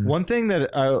 One thing that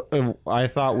I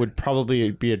thought would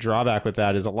probably be a drawback with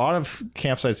that is a lot of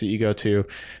campsites that you go to,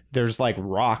 there's like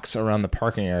rocks around the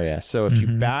parking area. So if you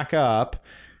back up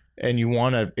and you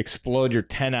want to explode your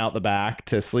tent out the back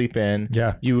to sleep in,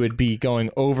 Yeah. you would be going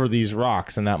over these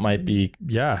rocks, and that might be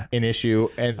Yeah. an issue.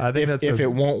 And I think if it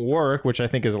won't work, which I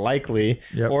think is likely,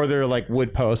 Yep. or they're like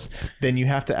wood posts, then you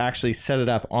have to actually set it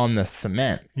up on the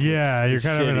cement. Yeah, you're It's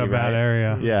kind of in a shitty, bad right?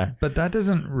 area. Yeah. But that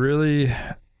doesn't really.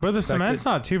 But the cement's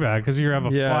not too bad because you have a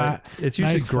flat. It's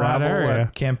usually nice flat gravel area.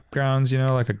 at campgrounds,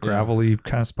 like a gravelly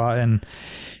kind of spot. And,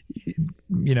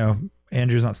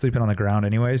 Andrew's not sleeping on the ground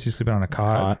anyways. He's sleeping on a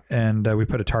cot. And we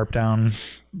put a tarp down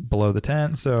below the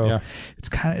tent. So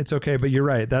it's okay. But you're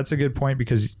right. That's a good point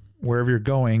because wherever you're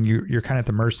going, you're kind of at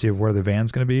the mercy of where the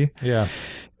van's going to be. Yeah.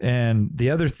 And the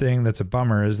other thing that's a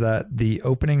bummer is that the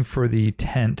opening for the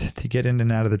tent to get in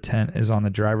and out of the tent is on the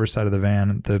driver's side of the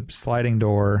van. The sliding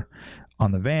door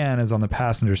on the van is on the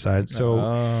passenger side.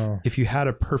 So if you had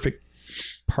a perfect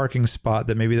parking spot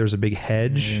that maybe there's a big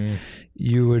hedge,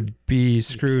 you would be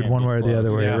screwed one way or the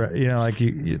other way. Yeah. Right?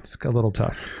 It's a little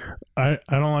tough. I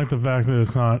don't like the fact that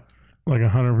it's not like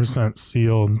 100%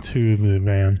 sealed to the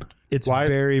van, It's Why-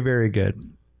 very, very good.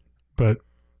 but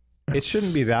It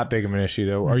shouldn't be that big of an issue,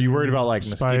 though. Are you worried about like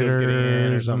mosquitoes getting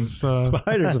in or spiders and something? stuff.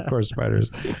 Spiders, of course,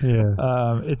 spiders.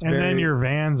 Yeah. It's And very, then your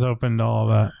van's open to all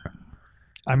that.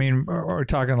 I mean, we're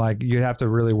talking like you have to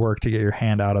really work to get your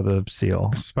hand out of the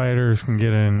seal. Spiders can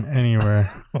get in anywhere.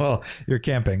 Well, you're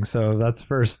camping, so that's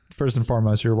first and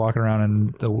foremost. You're walking around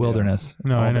in the wilderness.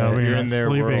 No, all I know, day. but you're You're not in their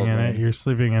sleeping world, in right? it. You're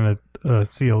sleeping in a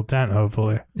sealed tent,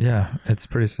 hopefully. Yeah, it's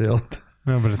pretty sealed.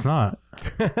 No, but it's not.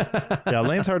 Yeah,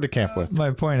 Lane's hard to camp with.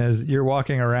 My point is, you're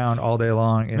walking around all day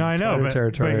long in No, I know, spider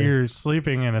territory. but you're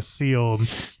sleeping in a sealed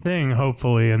thing,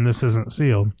 hopefully, and this isn't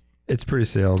sealed. It's pretty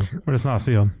sealed. But it's not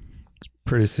sealed.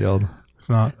 Pretty sealed. It's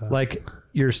not. Like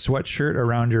your sweatshirt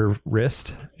around your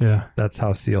wrist. Yeah, That's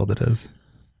how sealed it is.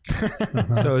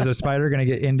 So is a spider going to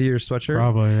get into your sweatshirt?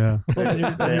 probably, yeah.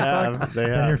 They have.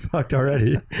 Then you're fucked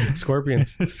already.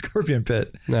 Scorpions. Scorpion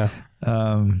pit. No.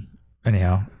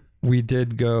 Anyhow, we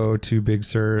did go to Big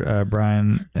Sur.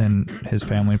 Brian and his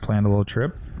family planned a little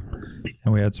trip,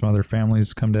 and we had some other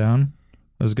families come down.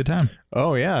 It was a good time.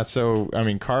 Oh yeah, so I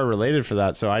mean, car related for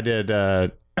that. So I did.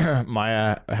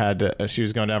 Maya had she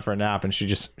was going down for a nap and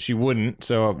she wouldn't.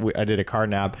 So I did a car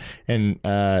nap, and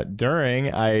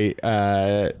during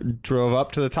I drove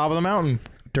up to the top of the mountain,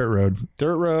 Dirt road.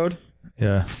 dirt road.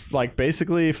 Yeah. like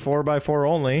basically 4x4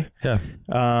 only. Yeah.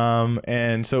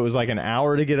 And so it was like an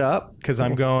hour to get up because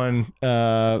I'm going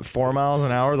 4 miles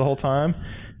an hour the whole time.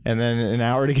 And then an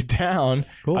hour to get down.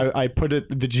 Cool. I put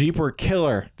it, the Jeep were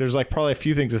killer. There's like probably a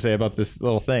few things to say about this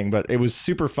little thing, but it was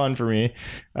super fun for me.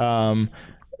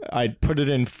 I put it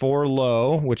in 4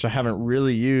 low, which I haven't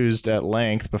really used at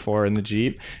length before in the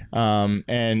Jeep.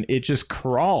 And it just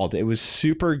crawled. It was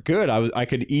super good. I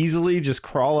could easily just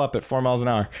crawl up at 4 miles an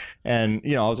hour. And,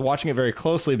 I was watching it very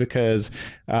closely because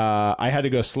I had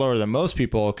to go slower than most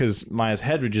people because my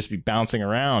head would just be bouncing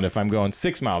around if I'm going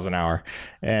 6 miles an hour.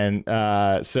 And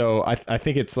so I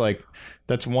think it's like,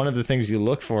 that's one of the things you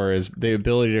look for is the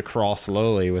ability to crawl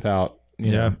slowly without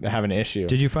have an issue.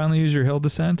 Did you finally use your hill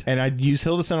descent? And I used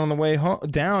hill descent on the way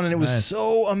down, and it was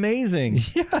so amazing.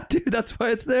 Yeah, dude, that's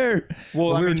why it's there.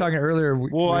 Well, we were talking earlier.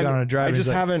 We got on a drive. I just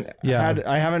haven't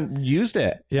I haven't used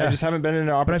it. Yeah. I just haven't been in an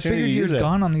But I opportunity figured to use you'd it.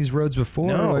 gone on these roads before.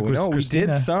 No, like with we Christina.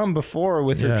 did some before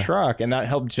with your truck, and that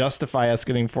helped justify us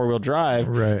getting 4-wheel drive.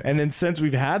 Right. And then since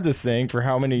we've had this thing for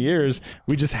how many years,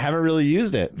 we just haven't really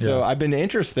used it. So I've been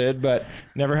interested, but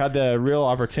never had the real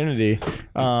opportunity.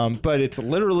 But it's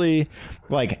literally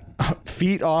like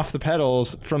feet off the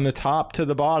pedals from the top to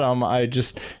the bottom.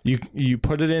 You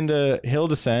put it into hill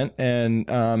descent,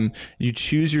 and you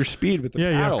choose your speed with the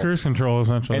paddles. You have cruise control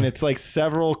essentially. And it's like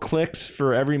several clicks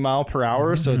for every mile per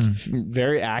hour, so it's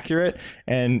very accurate,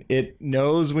 and it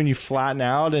knows when you flatten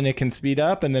out and it can speed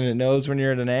up, and then it knows when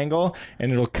you're at an angle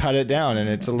and it'll cut it down, and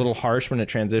it's a little harsh when it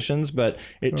transitions, but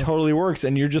it totally works,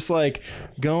 and you're just like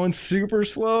going super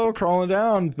slow, crawling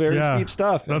down very steep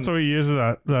stuff. That's what we used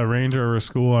at that Range Rover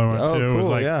school I went to. It was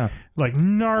cool, like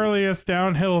gnarliest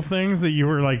downhill things that you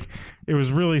were like, it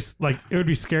was really like, it would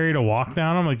be scary to walk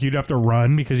down them. Like you'd have to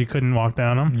run because you couldn't walk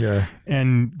down them. Yeah.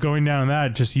 And going down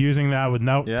that, just using that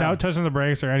without touching the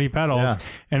brakes or any pedals. Yeah.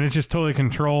 And it just totally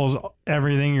controls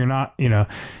everything. You're not,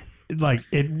 like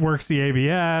it works the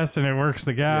ABS and it works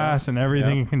the gas and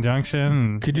everything in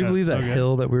conjunction. Could you believe that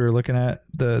hill that we were looking at,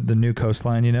 the new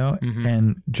coastline,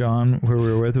 and John, who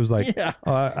we were with, was like,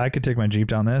 I could take my Jeep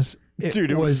down this.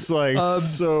 Dude, it was like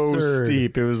so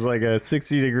steep. It was like a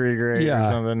 60-degree grade or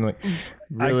something, like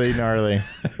really gnarly.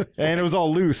 And it was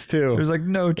all loose too. It was like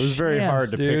no chance. It was very hard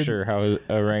to picture how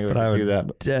a Wrangler could do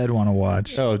that. Dead want to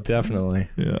watch. Oh, definitely.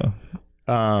 Yeah.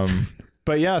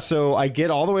 But yeah, so I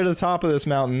get all the way to the top of this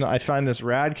mountain. I find this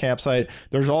rad campsite.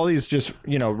 There's all these just,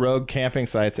 rogue camping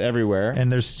sites everywhere.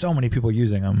 And there's so many people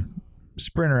using them.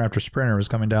 Sprinter after sprinter was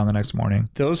coming down the next morning.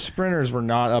 Those sprinters were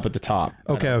not up at the top.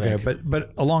 Okay.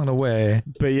 But along the way.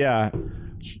 But yeah.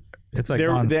 It's like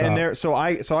nonstop.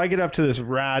 So I get up to this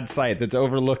rad site that's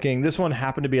overlooking. This one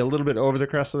happened to be a little bit over the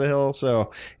crest of the hill,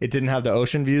 so it didn't have the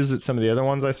ocean views that some of the other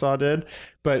ones I saw did.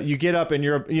 But you get up and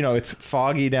it's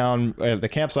foggy down at the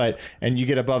campsite, and you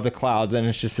get above the clouds, and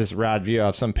it's just this rad view. I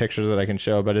have some pictures that I can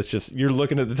show, but it's just you're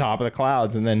looking at the top of the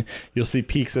clouds, and then you'll see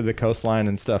peaks of the coastline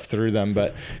and stuff through them.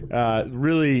 But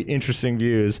really interesting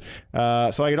views.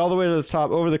 So I get all the way to the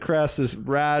top, over the crest, this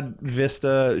rad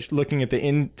vista, looking at the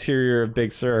interior of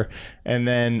Big Sur. And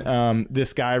then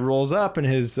this guy rolls up in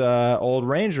his old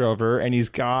Range Rover, and he's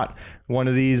got one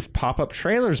of these pop-up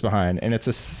trailers behind, and it's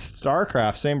a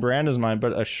Starcraft, same brand as mine,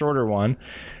 but a shorter one.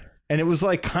 And it was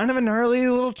like kind of a gnarly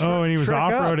little and he was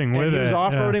off-roading with it. He was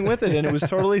off-roading with it, and it was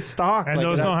totally stock. And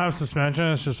those don't have suspension.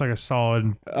 It's just like a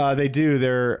solid. They do.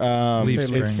 They're leaf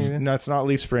spring. No, it's not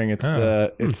leaf spring. It's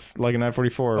it's like a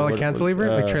 944. Oh, like cantilever,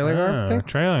 like trailing arm thing.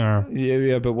 Trailing arm.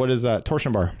 Yeah. But what is that?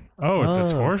 Torsion bar. Oh, it's a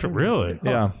torsion. Really?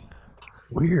 Yeah.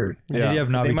 Weird. Yeah. Did you have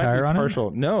They knobby might tire be on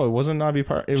partial. No, it wasn't knobby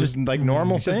part. It was like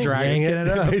normal thing. Just dragging it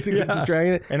up. Basically, Just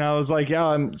dragging it. And I was like, yeah,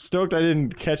 I'm stoked I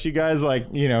didn't catch you guys like,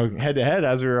 head to head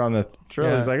as we were on the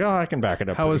trail. Yeah. He's like, oh, I can back it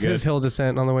up. How was his hill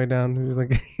descent on the way down? He's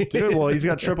like, Dude, well, he's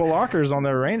got triple lockers on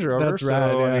the Range Rover. That's so,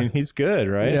 rad, yeah. I mean, he's good,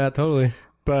 right? yeah, totally.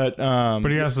 But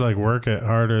he has to like work it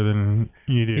harder than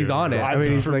you do. He's on it. I I mean,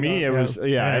 mean, he's for like, me, it was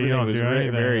you everything don't was do very,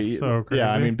 anything. very It's so crazy.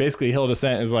 yeah. I mean, basically, hill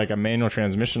descent is like a manual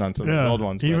transmission on some of the old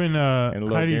ones. But Even and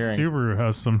low Heidi's gearing. Subaru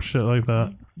has some shit like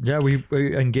that. Yeah, we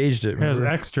engaged it. It has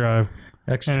remember? X drive,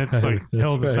 Extra. and it's like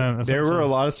hill That's right. descent. There were a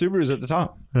lot of Subarus at the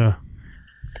top. Yeah.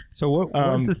 So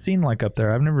what's the scene like up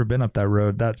there? I've never been up that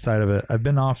road, that side of it. I've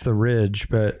been off the ridge,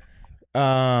 but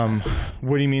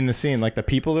What do you mean the scene? Like the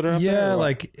people that are up there? yeah, or what?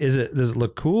 like does it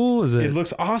look cool? Is it? It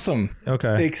looks awesome.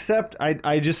 Okay. Except I'm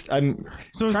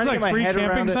So it's trying to like get my free head around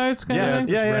camping it. sites kind Yeah, of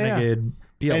thing? yeah. Renegade.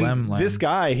 BLM And land. this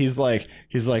guy, he's like,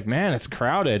 man, it's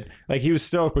crowded. Like he was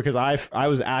stoked because I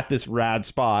was at this rad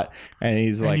spot, and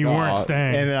he's like, you weren't "Oh."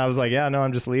 staying. And then I was like, yeah, no,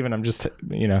 I'm just leaving. I'm just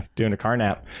doing a car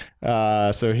nap.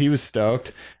 So he was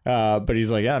stoked, but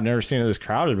he's like, yeah, I've never seen it this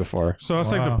crowded before. So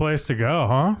it's like the place to go,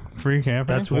 huh? Free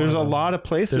camping. That's There's a lot of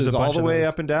places There's a all bunch the of way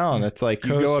those. up and down. It's like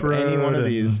you Coast go up any one of Road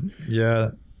these, Yeah.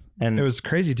 and It was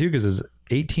crazy too because it's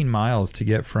 18 miles to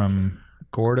get from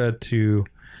Gorda to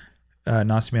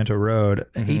Nacimiento Road.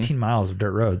 18 miles of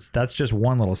dirt roads. That's just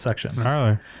one little section.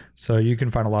 gnarly. So you can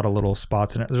find a lot of little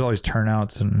spots in it. There's always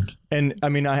turnouts and I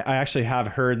mean, I actually have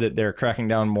heard that they're cracking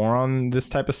down more on this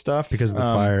type of stuff because of the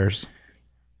fires.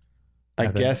 I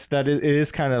think. guess that it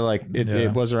is kind of like Yeah.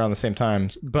 it was around the same time.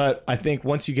 But I think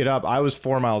once you get up, I was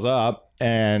 4 miles up,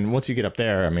 and once you get up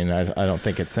there, I mean, I don't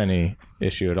think it's any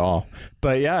issue at all.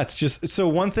 But yeah, it's just so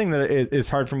one thing that is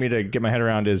hard for me to get my head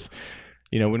around is,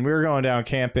 when we were going down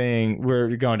camping, we're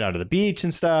going down to the beach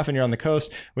and stuff, and you're on the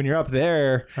coast. When you're up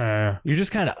there, you're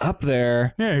just kind of up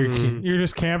there. Yeah, you're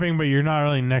just camping, but you're not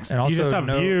really next. And You also just have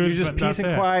no- views. You're just but that's peace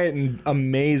and it. quiet and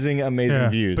amazing Yeah,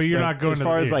 views. but you're not going as to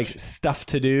far the as like beach. stuff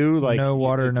to do. Like no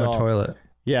water, it's no all- toilet.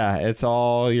 Yeah, it's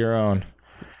all your own.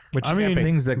 Which I mean-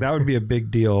 things like that would be a big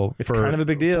deal. It's kind of a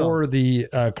big deal. for the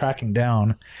cracking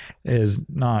down. Is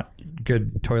not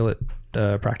good toilet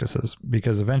practices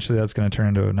because eventually that's going to turn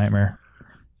into a nightmare.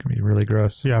 It can be really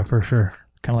gross. Yeah, for sure.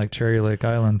 Kind of like Cherry Lake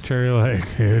Island. Cherry Lake,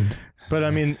 dude. But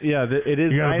I mean, yeah, it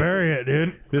is You gotta nice. bury it,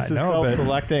 dude. This I is know, but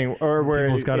self-selecting, or where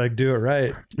People's got to do it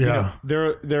right. Yeah.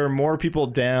 there are more people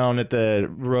down at the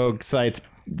rogue sites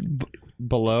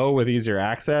below with easier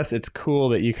access. It's cool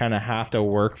that you kind of have to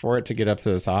work for it to get up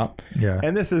to the top. Yeah.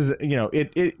 And this is,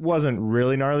 it wasn't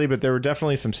really gnarly, but there were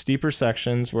definitely some steeper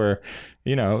sections where,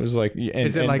 it was like, and,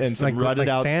 Is it like and some like, rutted like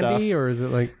out sandy stuff. or is it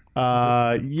like?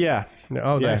 Yeah,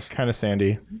 Oh, yeah, nice. kind of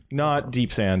sandy, not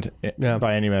deep sand Yeah.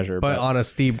 by any measure, But on a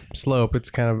steep slope, it's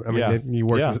kind of. I mean, Yeah. you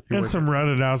work. Yeah. You And work some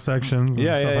rutted out sections and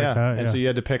yeah, stuff yeah, like yeah. that. And so you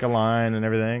had to pick a line and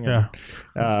everything. Yeah.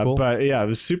 And, But yeah, it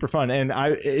was super fun, and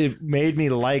it made me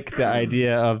like the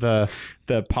idea of the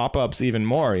pop-ups even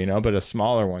more, but a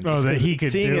smaller one. Oh, Just that 'cause he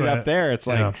could seeing do it up it. there, it's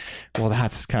like, Yeah. well,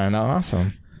 that's kind of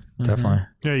awesome. Definitely.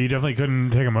 Yeah, you definitely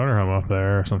couldn't take a motorhome up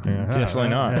there or something like that.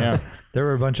 Definitely right? not. Yeah. There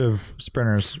were a bunch of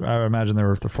sprinters. I would imagine they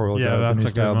were the 4-wheel Yeah, drive, the that's new a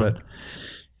good style, one. but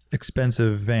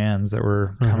expensive vans that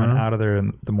were coming Mhm. out of there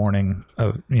in the morning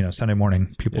of Sunday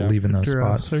morning. People Yeah. leaving those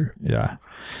spots. Sure. Yeah.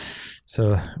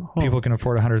 So people can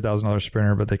afford a $100,000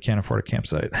 sprinter, but they can't afford a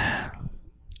campsite.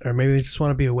 or maybe they just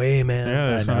want to be away, man. Yeah,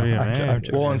 there's I know. gonna be a I'm man.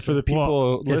 joking. Well, and for the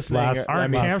people it's listening, last- Our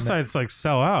last campsites like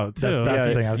sell out too. That's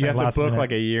the thing. I was you saying have last to book minute.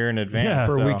 like a year in advance Yeah.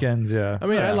 For so- weekends, yeah. I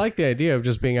mean, I like the idea of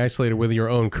just being isolated with your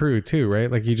own crew too,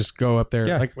 right? Like you just go up there.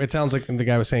 Yeah. Like it sounds like the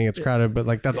guy was saying it's crowded, but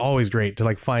like that's always great to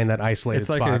like find that isolated It's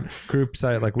like spot. a group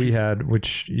site like we had,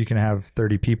 which you can have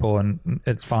 30 people and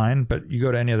it's fine. But you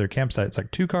go to any other campsite, it's like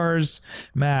 2 cars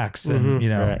max, and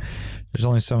Right. there's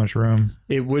only so much room.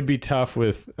 It would be tough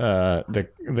with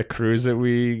the crews that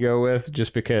we go with,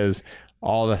 just because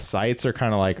all the sites are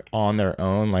kind of like on their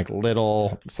own, like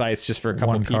little sites just for a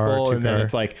couple One car, people, 2 and then car.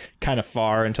 it's like kind of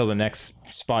far until the next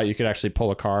spot you could actually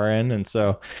pull a car in, and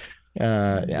so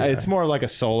it's more like a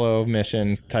solo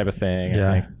mission type of thing.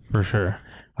 Yeah. I think. for sure.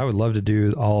 I would love to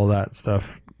do all that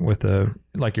stuff with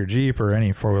like your Jeep or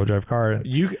any 4-wheel drive car.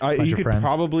 You of could friends.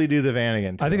 probably do the van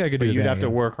again. I think I could but do the you'd van have to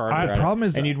again. work hard. The problem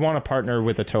is- and you'd want to partner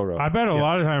with a tow road. I bet a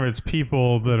lot of time it's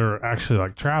people that are actually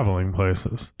like traveling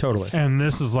places. Totally. And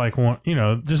this is like one,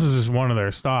 this is just one of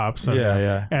their stops. And,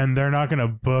 Yeah. And they're not going to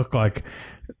book like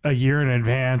a year in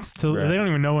advance till Right. they don't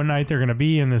even know what night they're going to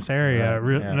be in this area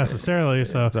Right. Yeah. necessarily.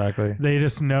 So Exactly. they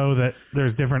just know that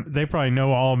there's different, they probably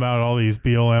know all about all these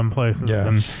BLM places. Yeah.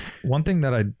 And One thing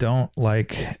that I don't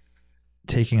like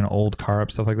taking an old car up,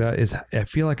 stuff like that, is I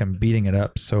feel like I'm beating it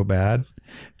up so bad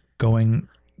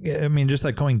just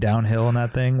like going downhill in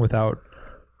that thing without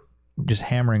just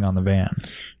hammering on the van.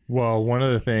 Well, one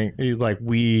of the things is like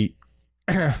we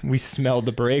smelled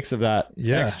the brakes of that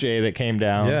Yeah. XJ that came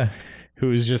down. Yeah. Who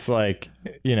was just like,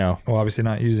 Well, obviously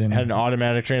not using had an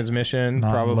automatic transmission Not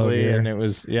in low probably, gear. and it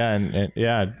was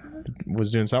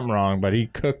was doing something wrong, but he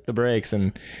cooked the brakes,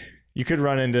 and you could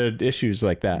run into issues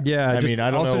like that. Yeah, I just mean, I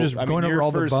don't also know. just going over your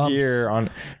all the first bumps. year on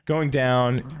going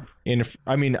down in.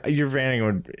 Your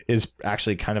vanning is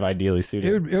actually kind of ideally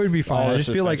suited. It would be fine. All I the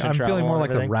just feel like I'm suspension feeling travel more and like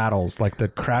the everything. rattles, like the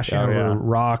crashing Oh, over yeah.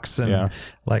 rocks and Yeah.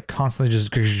 like constantly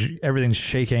just everything's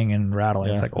shaking and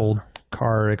rattling. It's Yeah. like old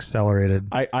car accelerated.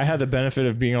 I had the benefit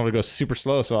of being able to go super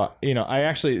slow, so I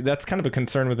actually, that's kind of a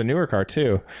concern with the newer car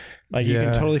too. Like you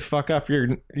can totally fuck up your,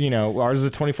 ours is a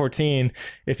 2014.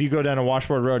 If you go down a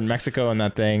washboard road in Mexico and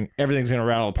that thing, everything's gonna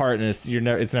rattle apart, and it's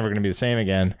never gonna be the same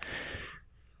again.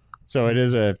 So it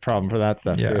is a problem for that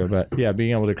stuff too. But yeah,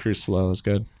 being able to cruise slow is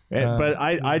good. But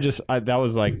I that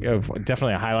was like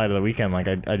definitely a highlight of the weekend. Like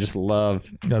I just love.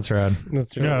 That's rad.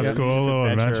 That's Yeah, it's cool. A little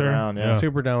adventure. Around, yeah.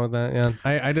 Super down with that. Yeah,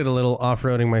 I did a little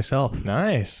off-roading myself.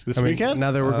 Nice. This I mean, weekend?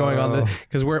 now that we're going on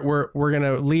because we're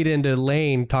gonna lead into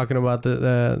Lane talking about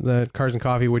the Cars and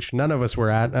Coffee, which none of us were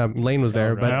at. Lane was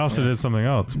there, but I also did something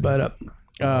else. but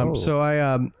so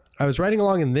I was riding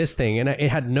along in this thing, and it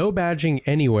had no badging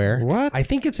anywhere. What? I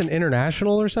think it's an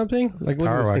International or something. Like look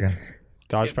at Power this thing. wagon.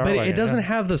 Dodge Power But Wagon, it doesn't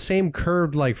have the same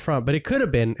curved like front, but it could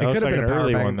have been. It looks could have like been an a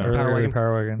early power one, wagon. though. Power wagon.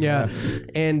 Power wagon. Yeah,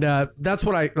 and that's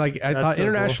what I like. I thought so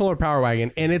International or Power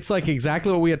Wagon, and it's like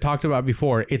exactly what we had talked about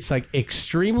before. It's like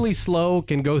extremely slow,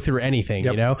 can go through anything,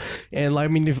 And like, I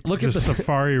mean, if, look Just at the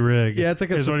safari rig. Yeah, it's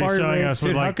like a is what he's safari showing rig. us with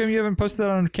Dude, how like. come you haven't posted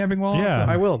that on Camping Wall? Yeah,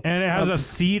 I will. And it has a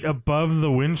seat above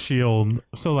the windshield,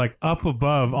 so like up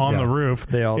above on the roof.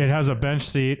 They all- it has a bench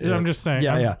seat. I'm just saying.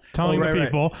 Yeah, I'm yeah. telling Oh, right, the right.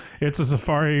 people it's a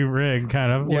safari rig, kind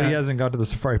of. Well, he hasn't got to the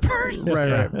safari part.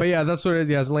 right. But yeah, that's what it is.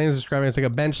 Yeah, as Lane's describing, it's like a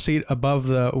bench seat above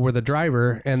where the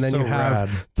driver, and then So you have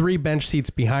rad. 3 bench seats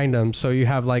behind them. So you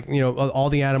have like all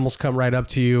the animals come right up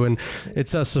to you, and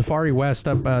it's a Safari West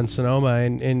up on Sonoma,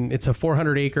 and it's a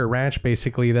 400-acre ranch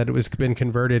basically that was been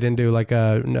converted into like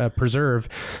a preserve,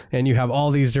 and you have all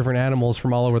these different animals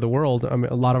from all over the world. I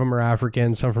mean, a lot of them are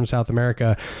African, some from South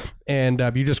America, and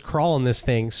you just crawl in this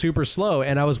thing super slow.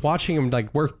 And I was watching him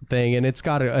like work the thing, and it's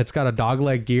got a dog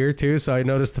leg gear too. So I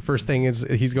noticed the first thing is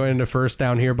he's going into first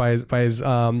down here by his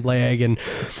leg, and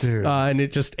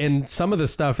and some of the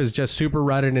stuff is just super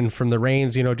rutted and from the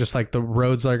rains, just like the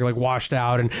roads are like washed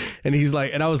out, and he's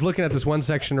like, and I was looking at this one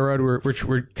section of road which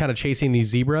we're kind of chasing these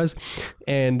zebras,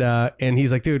 and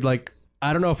he's like, dude, like,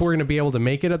 I don't know if we're going to be able to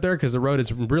make it up there because the road is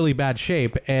in really bad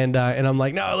shape. And I'm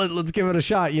like, no, let's give it a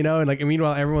shot, And like,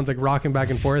 meanwhile, everyone's like rocking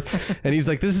back and forth. And he's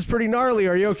like, this is pretty gnarly.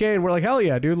 Are you okay? And we're like, hell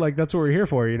yeah, dude. Like, that's what we're here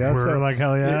for, We're like,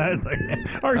 hell yeah. It's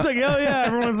like, hell yeah.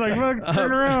 Everyone's like, look,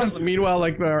 turn around. Meanwhile,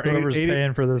 like our Whoever's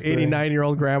paying for this thing.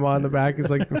 89-year-old grandma in the back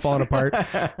is like falling apart,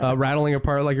 rattling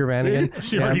apart like your Vanagon.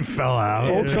 She already fell out.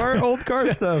 Old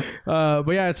car stuff.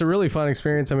 But yeah, it's a really fun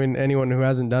experience. I mean, anyone who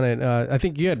hasn't done it, I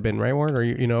think you had been, right, Warren? Or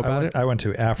you know about it? I went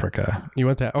to Africa. You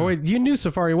went to? Oh wait, you knew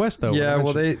Safari West though. Yeah,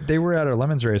 well, they were at a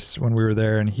Lemons race when we were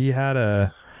there, and he had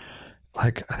I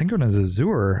think it was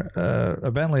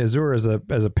a Bentley Azure as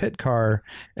a pit car,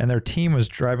 and their team was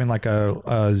driving like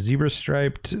a zebra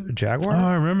striped Jaguar. Oh,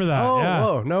 I remember that. Oh, yeah.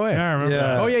 whoa, no way. Yeah, I remember Yeah.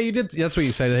 that. Oh yeah, you did. That's what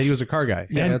you said. That he was a car guy.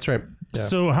 Yeah, And- that's right.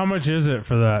 So how much is it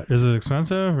for that? Is it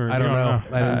expensive? Or I don't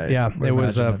know. Yeah, would it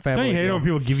was imagine a it's- Don't family. you hate it deal. when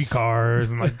people give you cars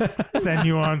and like send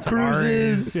you on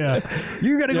Cruises. safaris? Yeah.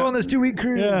 You got to go on this 2-week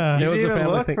cruise. Yeah. It You was didn't a even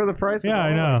family look thing. for the price. Yeah,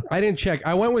 I know. I didn't check.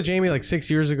 I went with Jamie like 6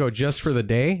 years ago just for the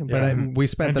day, but we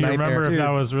spent And the do you night remember there. if that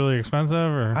was really expensive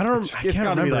or? I don't. It's I got can't to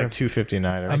be remember. like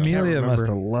 $259 or something. Amelia must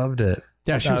have loved it.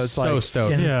 Yeah, she That was was, so like,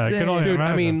 stoked. Yeah, I can only Dude, I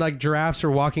imagine. mean, like giraffes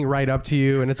are walking right up to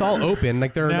you, and it's all open.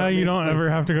 Like they're Now you don't ever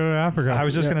have to go to Africa. I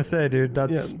was just gonna say, dude,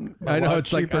 that's I know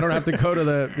it's like I don't have to go to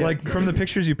the like from the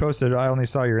pictures you posted. I only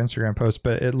saw your Instagram post,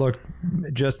 but it looked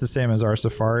just the same as our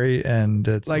safari, and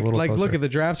it's a little closer. look at the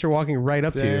giraffes are walking right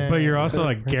up to you. But you're also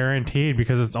like guaranteed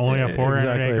because it's only a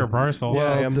 400-acre parcel.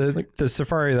 Well, Yeah, the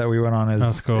safari that we went on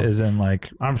That's cool. is in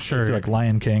like I'm sure. it's like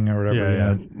Lion King or whatever. Yeah, you know,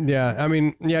 yeah. it's- Yeah, I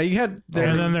mean, yeah, you had.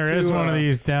 and then there is one of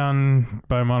these down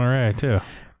by Monterey too.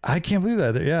 I can't believe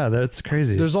that. Yeah, that's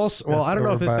crazy. There's also That's I don't know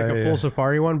if over it's like by, a full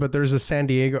safari one, but there's a San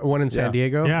Diego one in San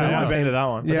Diego. Yeah, There's yeah. one I've San- been to that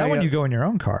one. But yeah, that one yeah. you go in your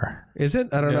own car. Is it?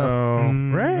 I don't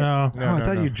know. Right? No. Oh, I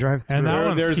thought you drive through. And that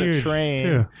one's There's huge a train.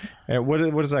 too. And what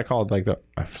is that called? Like the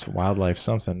it's wildlife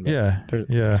something. but Yeah, there-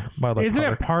 yeah. Wildlife Isn't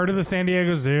park. it part of the San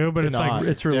Diego Zoo? But it's not. like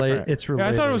It's related. different. It's Yeah,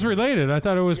 related. I thought it was related. I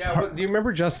thought it was. Yeah, but do you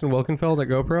remember Justin Wilkenfeld at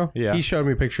GoPro? Yeah. He showed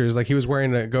me pictures. Like he was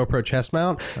wearing a GoPro chest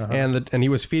mount, and he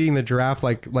was feeding the giraffe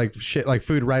like shit, like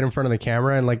food right in front of the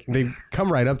camera, and like they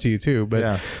come right up to you too.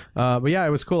 But yeah, it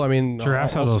was cool. I mean,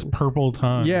 Giraffes have also- those purple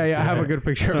tongues. Yeah, I have too. a good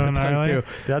picture So of the tongue gnarly. too.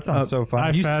 That sounds so fun. I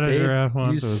You fed a stayed, giraffe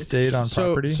once. you It was- stayed on So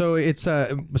property. so it's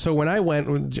so when I went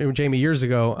with Jamie years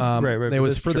ago, Right, it but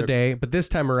was this for the trip- day, but this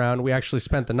time around we actually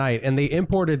spent the night, and they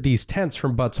imported these tents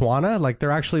from Botswana. Like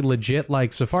they're actually legit,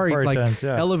 like safari like tents,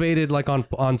 yeah. elevated, like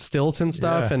on stilts and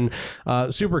stuff, Yeah.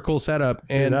 and super cool setup.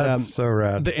 Dude, and that's so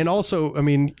rad. and also, I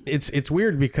mean, it's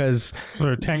weird because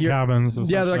sort of tent cabins.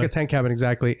 yeah, they're like a essentially. tent cabin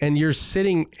exactly, and you're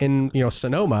sitting in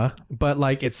Sonoma, but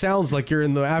like it sounds like you're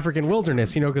in the African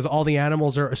wilderness, because all the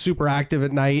animals are super super active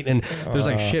at night, and there's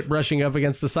like shit brushing up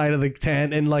against the side of the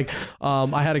tent, and like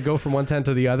I had to go from one tent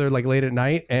to the other like late at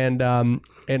night, and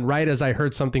right as I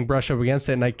heard something brush up against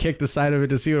it, and I kicked the side of it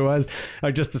to see what it was,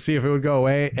 just to see if it would go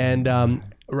away, and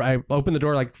I opened the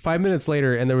door like 5 minutes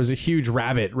later, and there was a huge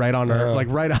rabbit right on her, like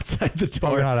right outside the door.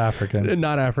 Probably not African.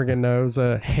 Not African. No, it was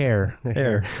a hare.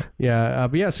 Yeah,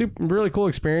 but yeah, super, really cool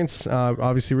experience.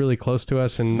 Obviously, really close to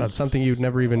us, and That's something you'd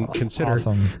never even consider.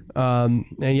 Awesome.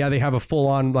 And yeah, they have a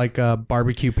full-on like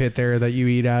barbecue pit there that you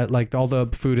eat at. Like all the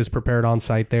food is prepared on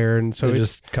site there, and so They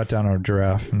it's just cut down a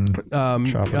giraffe and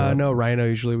chop it up. no rhino.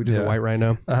 Usually we do the Yeah. white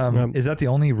rhino. Is that the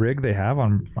only rig they have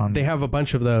on? They have a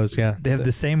bunch of those. Yeah, They have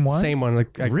the same one. Same one.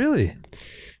 Like, Really?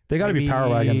 They got to be power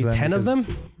wagons. Then, 10 of because-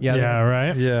 them. Yeah. Yeah,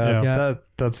 right. Yeah, Yeah.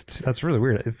 that's really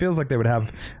weird. It feels like they would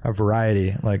have a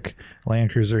variety, like Land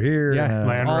Cruiser here, Yeah. and,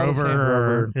 Land all the Rover. same.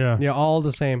 Or, yeah. Yeah, all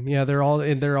the same. Yeah, they're all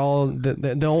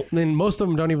and most of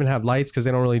them don't even have lights because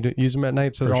they don't really use them at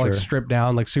night. So For they're all like sure. stripped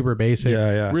down, like super basic.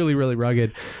 Yeah. Really, really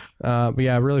rugged. But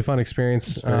yeah, really fun experience.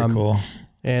 It's very cool.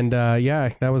 And yeah,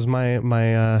 that was my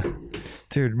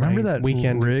Dude, remember my that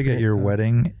weekend rig at your experience.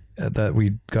 wedding that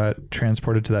we got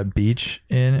transported to that beach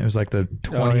in? It was like the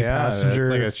 20 passenger. It's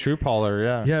like a troop hauler.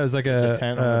 Yeah. Yeah, it was like a a,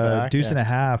 tent on the back, deuce yeah. and a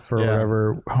half or Yeah.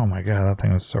 whatever. Oh my god, that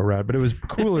thing was so rad. But it was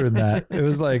cooler than that. It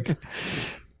was like,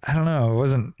 I don't know. It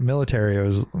wasn't military. It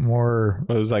was more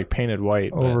It was like painted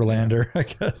white. but- overlander, I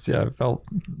guess. Yeah, it felt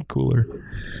cooler.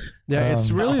 Yeah, it's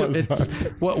really that was it's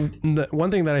the one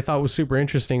thing that I thought was super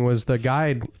interesting was the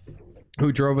guide who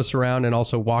drove us around and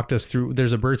also walked us through.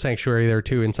 There's a bird sanctuary there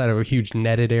too, inside of a huge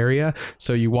netted area.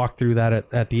 So you walk through that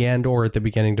at the end or at the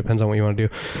beginning, depends on what you want to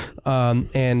do.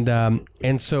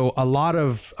 And so a lot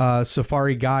of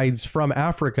safari guides from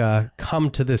Africa come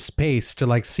to this space to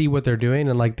like see what they're doing,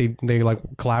 and like they like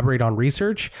collaborate on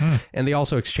research, and they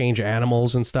also exchange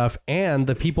animals and stuff. And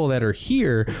the people that are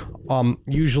here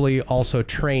usually also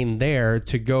train there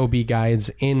to go be guides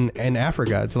in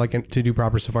Africa to like to do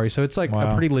proper safari. So it's like a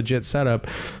Wow. pretty legit setup.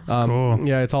 cool.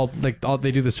 Yeah, it's all like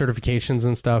they do the certifications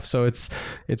and stuff. So it's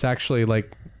actually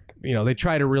like, you know, they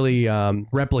try to really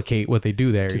replicate what they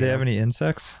do there. Do they have any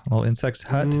insects? A little insect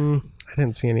hut? I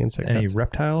didn't see any insect Any huts.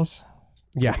 reptiles?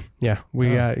 Yeah,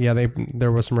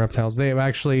 there was some reptiles. They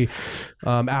actually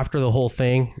after the whole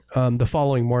thing, the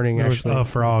following morning There was actually a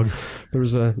frog. there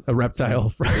was a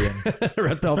reptile a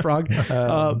reptile frog.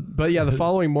 But yeah, the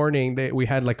following morning we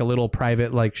had like a little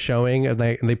private like showing, and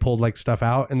they pulled like stuff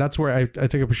out, and that's where I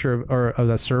took a picture of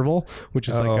that serval, which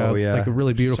is like a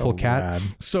really beautiful So cat. rad.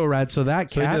 So rad. So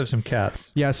that So they do cat, have some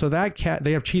cats. yeah, so that cat,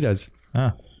 they have cheetahs.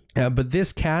 Ah. But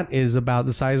this cat is about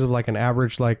the size of like an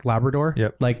average like Labrador.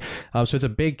 Yep. Like, so it's a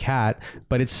big cat,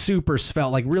 but it's super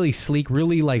svelte, like really sleek,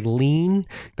 really like lean.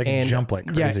 They can jump like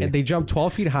crazy. Yeah, and they jump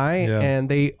 12 feet high, Yeah. and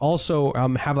they also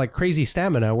have like crazy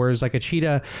stamina. Whereas like a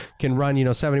cheetah can run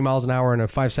 70 miles an hour in a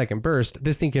 5-second burst.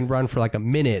 This thing can run for like a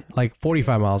minute, like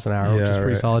 45 miles an hour, which Yeah, is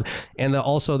pretty right. solid. And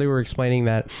also they were explaining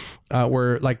that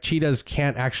where like cheetahs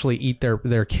can't actually eat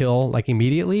their kill like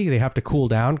immediately. They have to cool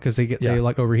down because they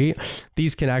like overheat.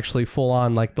 These can actually full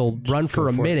on like they'll run for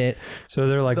a minute, So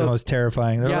they're like the most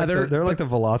terrifying. They're Yeah, like they're like the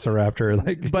Velociraptor.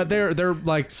 Like but they're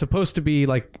like supposed to be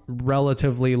like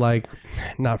relatively like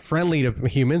not friendly to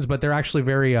humans, but they're actually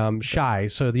very shy.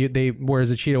 So they whereas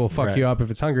a cheetah will fuck Right. you up if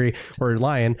it's hungry, or a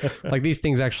lion, like these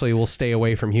things actually will stay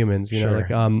away from humans. You know, Sure.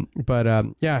 like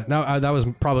yeah, that was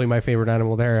probably my favorite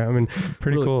animal there. I mean,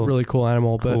 pretty really, cool. really cool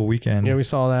animal. But cool weekend. yeah, we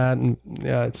saw that, and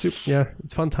yeah, it's super. Yeah,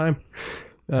 it's a fun time.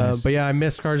 Nice. But yeah, I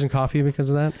missed Cars and Coffee because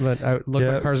of that. But I looked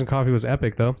Yeah. like Cars and Coffee was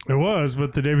epic though. It was,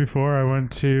 but the day before I went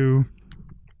to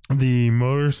the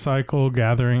motorcycle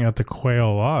gathering at the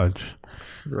Quail Lodge.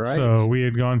 Right. So we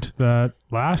had gone to that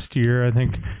last year, I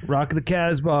think. Rock the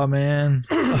Casbah, man.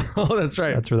 Oh, that's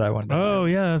right. That's where that one. Oh,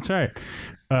 yeah, that's right.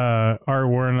 Art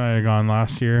Warren and I had gone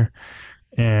last year,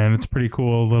 and it's a pretty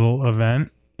cool little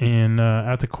event in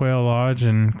at the Quail Lodge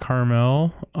in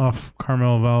Carmel, off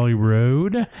Carmel Valley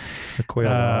Road. The Quail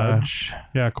Lodge.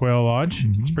 Yeah, Quail Lodge.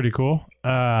 It's pretty cool.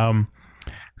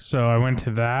 So I went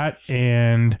to that,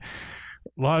 and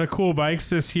a lot of cool bikes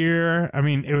this year. I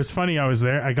mean, it was funny.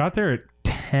 I got there at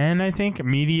 10, I think.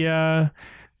 Media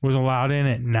was allowed in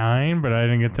at 9, but I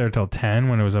didn't get there till 10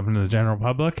 when it was open to the general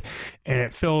public, and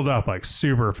it filled up like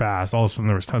super fast. All of a sudden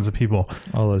there was tons of people.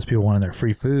 All those people wanting their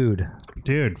free food.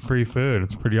 Dude, free food.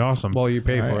 It's pretty awesome. Well, you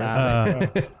pay for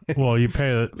it. Well, you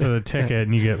pay for the ticket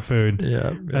and you get food. Yeah.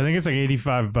 I think it's like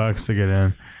 $85 to get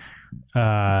in.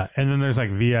 And then there's like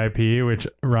VIP, which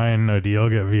Ryan and Odile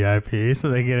get VIP, so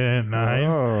they get in at 9.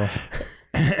 Oh.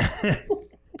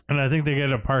 And I think they get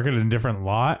to park at a different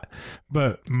lot.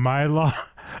 But my lot,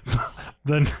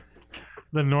 the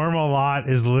the normal lot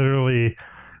is literally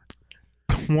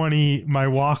 20. My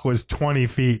walk was 20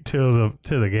 feet to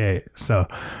the gate, so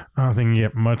I don't think you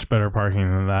get much better parking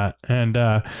than that. And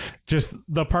just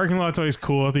the parking lot's always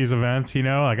cool at these events, you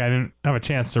know. Like I didn't have a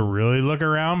chance to really look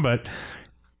around, but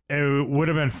it would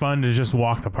have been fun to just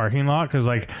walk the parking lot, because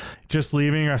like just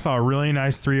leaving, I saw a really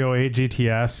nice 308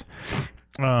 GTS.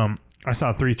 I saw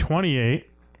a 328,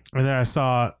 and then I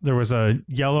saw there was a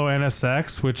yellow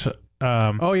NSX, which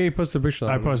oh yeah, you posted a picture.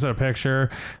 I posted a picture.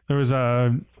 There was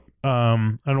an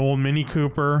old Mini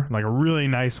Cooper, like a really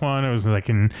nice one. It was like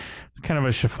in kind of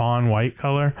a chiffon white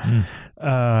color,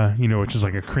 you know, which is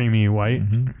like a creamy white.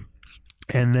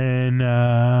 And then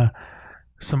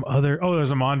some other,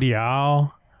 there's a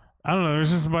Mondial. I don't know. There's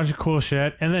just a bunch of cool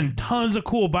shit. And then tons of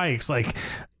cool bikes, like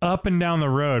up and down the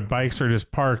road. Bikes are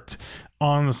just parked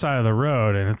on the side of the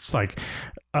road. And it's like,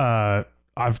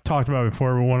 I've talked about it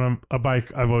before, but a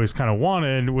bike I've always kind of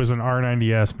wanted was an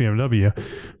R90S BMW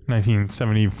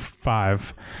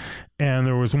 1975. And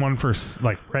there was one for,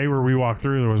 like, right where we walked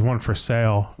through, there was one for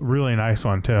sale. Really nice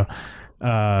one, too.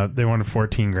 They wanted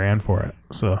 $14,000 for it.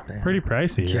 So pretty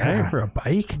pricey, right? For a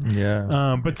bike.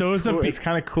 Yeah. But those Cool. It's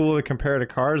kind of cool to compare to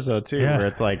cars, though, too, where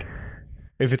it's like,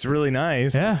 if it's really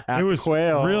nice, it was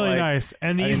Quail, really like, nice.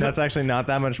 And I these, mean, that's actually not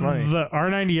that much money. The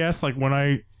R90S, like when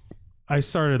I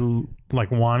started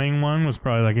like wanting one was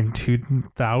probably like in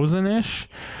 2000-ish.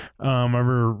 I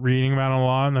remember reading about it a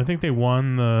lot, and I think they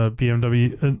won the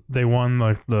BMW. They won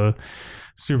like the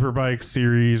Superbike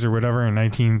series or whatever in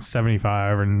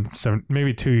 1975 and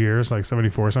maybe 2 years, like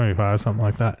 74, 75, something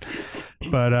like that.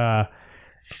 But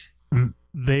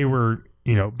they were,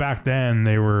 you know, back then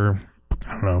they were,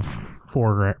 I don't know,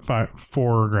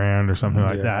 $4,000 or something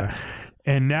like that.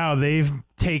 And now they've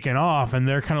taken off, and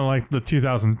they're kind of like the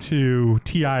 2002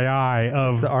 TII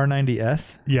of It's the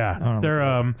R90S. Yeah,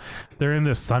 they're in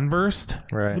this Sunburst,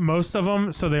 Right. most of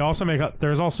them. So they also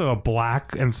there's also a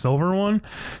black and silver one,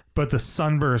 but the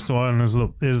Sunburst one is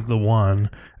the one,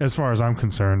 as far as I'm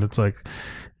concerned. It's like,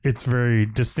 it's very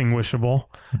distinguishable.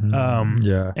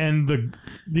 Yeah. And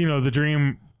the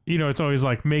dream, you know, it's always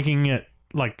like making it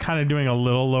like kind of doing a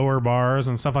little lower bars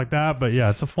and stuff like that. But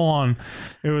yeah, it's a full on,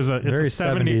 it's Very a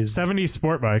 70s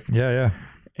sport bike. Yeah.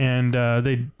 And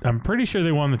I'm pretty sure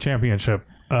they won the championship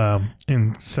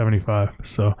in 75.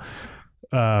 So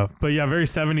but yeah, very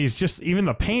 70s. Just even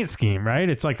the paint scheme, right?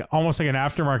 It's like almost like an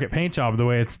aftermarket paint job the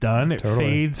way it's done. It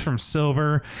fades from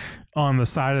silver on the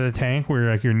side of the tank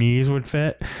where like your knees would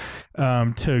fit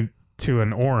to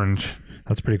an orange.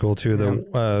 That's pretty cool too.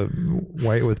 The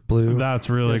white with blue. That's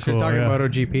really So cool. you're talking yeah.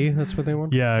 MotoGP? That's what they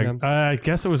want? Yeah, I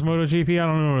guess it was MotoGP. I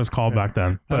don't know what it was called back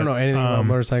then. I don't know anything about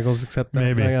motorcycles except that.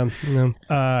 maybe. No.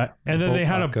 And then they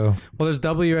had a Taco. Well, there's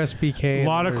WSBK.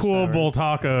 lot of cool bull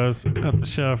tacos at the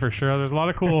show for sure. There's a lot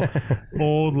of cool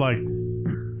old like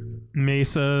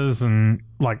Mesas and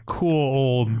like cool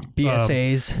old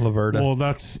BSAs. Laverda. well,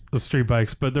 that's the street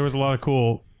bikes, but there was a lot of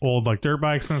cool old like dirt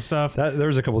bikes and stuff. There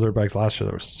was a couple dirt bikes last year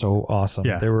that were so awesome.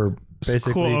 Yeah. They were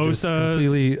basically cool just Osas.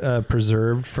 completely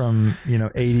preserved from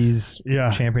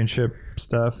 80s championship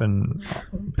stuff and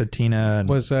patina. And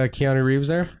Was Keanu Reeves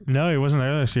there? No, he wasn't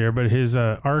there this year, but his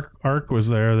Arc was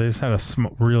there. They just had a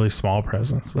really small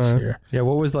presence this year. yeah,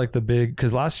 what was like the big?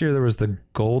 Because last year there was the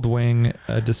Goldwing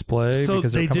display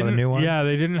because they they're coming with a new one. Yeah,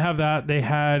 they didn't have that. They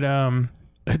had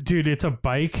dude, it's a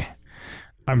bike.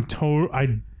 I've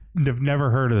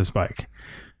never heard of this bike.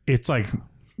 It's like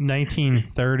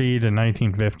 1930 to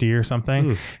 1950 or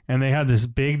something. And they had this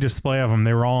big display of them.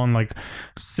 They were all on like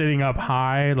sitting up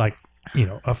high, like, you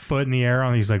know, a foot in the air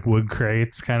on these like wood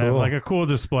crates, kind of like a cool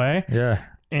display. Yeah.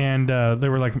 And they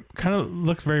were like kind of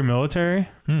looked very military.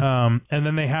 And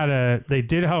then they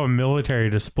did have a military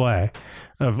display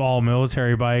of all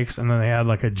military bikes, and then they had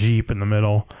like a Jeep in the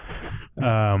middle.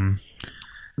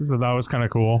 So that was kind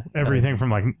of cool. Everything from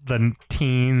like the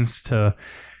teens to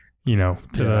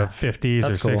the 50s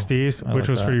That's or cool. 60s, I which like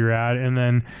was that. pretty rad. And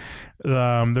then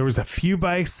there was a few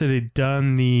bikes that had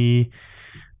done the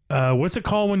what's it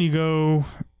called when you go?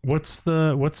 What's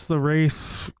the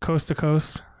race coast to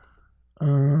coast?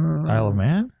 Isle of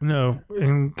Man. No,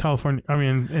 in California. I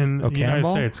mean, in the United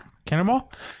Cannonball? States.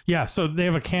 Cannonball? Yeah, so they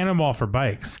have a Cannonball for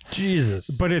bikes,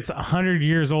 Jesus. but it's 100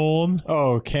 years old.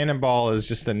 Oh, Cannonball is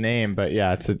just a name, but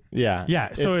yeah,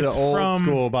 Yeah, so it's the old from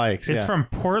school bikes. It's from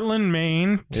Portland,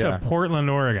 Maine to Yeah. Portland,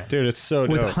 Oregon. dude, it's so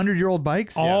With dope. 100-year-old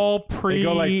bikes. All pre. They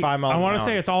go like 5 miles I an want to hour.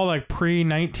 say it's all like pre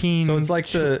 19. So it's like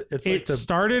the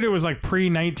started. It was like pre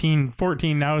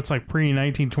 1914. Now it's like pre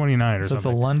 1929 or So it's a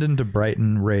something. London to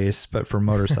Brighton race, but for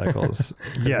motorcycles.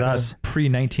 Yes. That's pre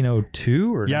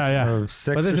 1902 or Yeah.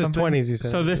 1906. But this or is something? 20s, you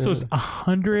said. So this was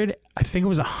 100. I think it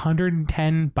was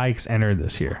 110 bikes entered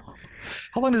this year.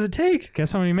 How long does it take?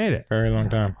 Guess how many made it? Very long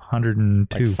time.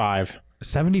 102. Like 5.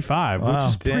 75, Wow. which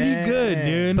is pretty good,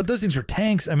 dude. But those things were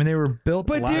tanks. I mean, they were built.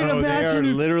 But to dude, last- They are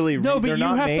imagine literally no, but they're you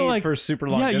not have made to like for super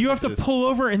long. Yeah, you have to distances. pull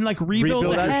over and like rebuild,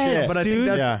 Rebuild the that heads, shit. but I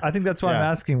dude. think that's why I'm Yeah.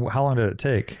 asking. How long did it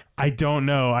take? I don't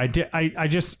know. I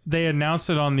just they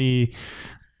announced it on the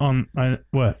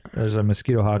what? There's a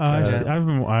mosquito hawk. I've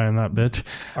been eyeing that bitch.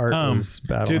 Art was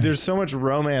battling. Dude, there's so much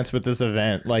romance with this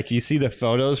event. Like you see the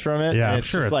photos from it, Yeah, and I'm it's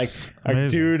sure just like it's a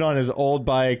amazing. dude on his old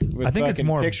bike with I think it's fucking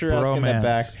more picturesque in the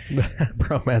back. bromance.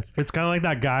 Bromance. It's kind of like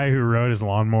that guy who rode his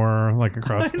lawnmower like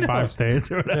across 5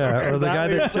 states or whatever. Yeah, or Is the that guy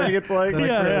what that you think it's like?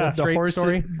 Yeah.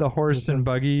 the horse and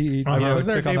buggy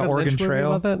Wasn't there a took on the David Oregon Lynch movie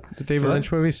Trail. about that? The David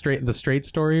Lynch movie, The Straight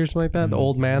Story or something like that? The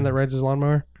old man that rides his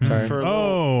lawnmower? Sorry. For a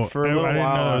little, for a little I didn't know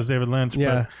while. it was David Lynch.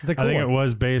 Yeah, but it's a I cool think one. it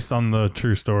was based on the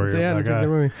true story. Yeah, of it's that a guy. good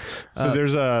movie. So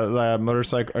there's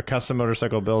a custom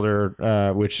motorcycle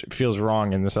builder, which feels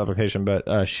wrong in this application, but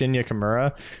Shinya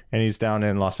Kimura, and he's down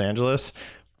in Los Angeles.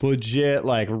 Legit,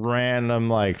 like random,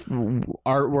 like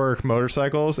artwork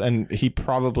motorcycles, and he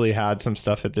probably had some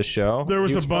stuff at this show. There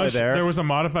was He a probably bunch. There was a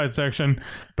modified section.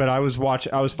 but I was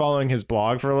following his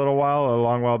blog for a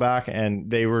long while back, and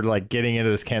they were like getting into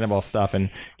this Cannonball stuff,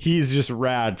 and he's just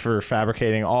rad for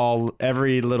fabricating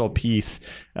every little piece,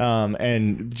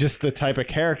 and just the type of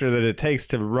character that it takes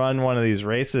to run one of these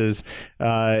races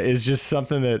is just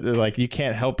something that like you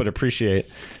can't help but appreciate.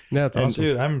 Yeah, it's awesome.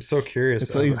 Dude, I'm so curious.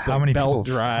 It's these how many belt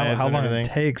people, drives how and long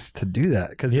everything. it takes to do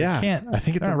that? Because Yeah, they can't. I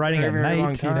think it's they're a not riding very, at very long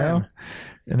night, you time. know.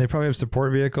 And they probably have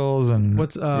support vehicles and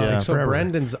What's Yeah. so Forever.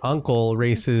 Brendan's uncle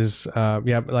races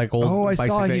like old Oh, I bikes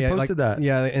saw like that. he Yeah, posted like- that.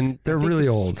 Yeah, and they're I think really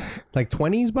it's old. like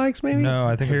 20s bikes maybe. No,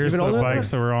 I think Here's Even the older than bikes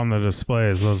that were on the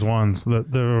displays. Those ones.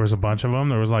 There was a bunch of them.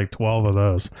 There was like 12 of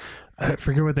those. I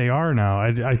forget what they are now.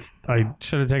 I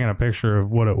should have taken a picture of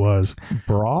what it was.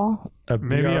 Bra,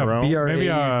 Maybe a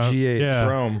BRAUGH. yeah.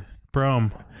 Chrome.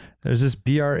 Brome. There's this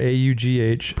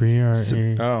BRAUGH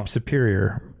Oh,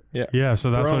 Superior, Yeah, so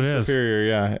that's what it is. Superior,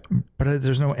 yeah. but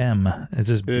there's no M. It's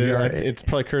just BRA. It's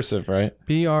probably cursive, right?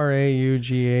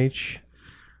 BRAUGH.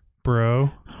 Bro.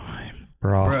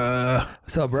 Bra.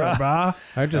 What's up, bra?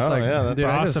 I just Oh, like, yeah, that's dude,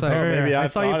 I just awesome. like, Maybe I I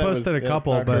saw you thought it posted was- a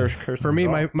couple, it's not but cursive for me, at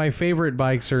all. my favorite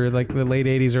bikes are like the late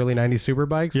 80s, early 90s super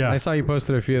bikes. Yeah. I saw you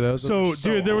posted a few of those. So,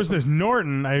 dude, there was this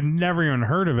Norton. I'd never even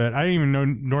heard of it. I didn't even know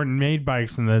Norton made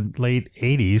bikes in the late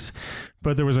 80s.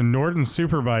 But there was a Norton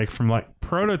Superbike from like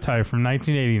prototype from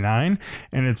 1989,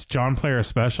 and it's John Player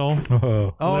Special.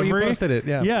 Oh, you livery. posted it,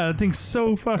 yeah. Yeah, that thing's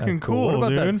so fucking That's cool. What about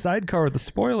dude. that sidecar with the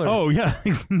spoiler? Oh yeah,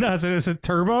 that's it. Is it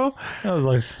turbo? that was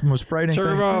like the most frightening thing.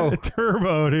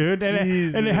 Turbo, dude,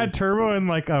 and it had turbo and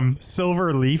like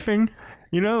silver leafing.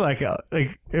 You know, like it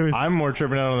was. I'm more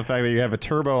tripping out on the fact that you have a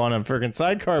turbo on a freaking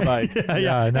sidecar bike. yeah,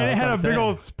 Yeah, I know, and it that's had what a I'm big saying.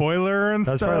 old spoiler and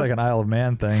That's stuff. probably like an Isle of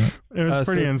Man thing. It was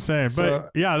pretty so- insane. so-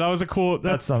 But yeah, that was a cool.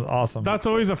 That's awesome. That's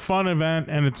always a fun event,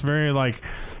 and it's very like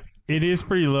it is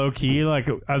pretty low key. Like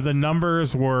the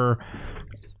numbers were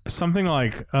something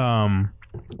like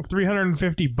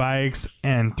 350 bikes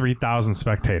and 3,000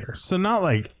 spectators. So not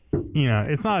like, you know,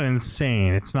 it's not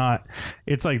insane. It's like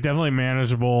definitely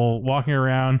manageable walking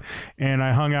around. And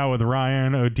I hung out with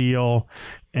Ryan O'Deal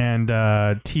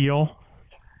and Teal.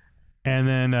 And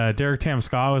then Derek Tam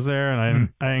Scott was there, and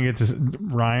I didn't get to.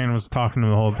 Ryan was talking to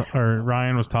him the whole,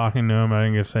 Ryan was talking to him. I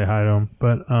didn't get to say hi to him,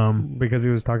 but Because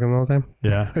he was talking all the time.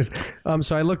 yeah,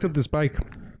 So I looked at this bike,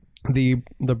 the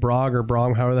Brog or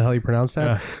Brom, however the hell you pronounce that.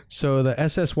 Yeah. So the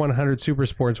SS100 Super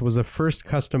Sports was the first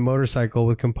custom motorcycle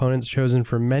with components chosen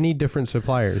from many different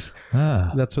suppliers.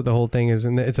 That's what the whole thing is,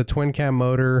 and it's a twin cam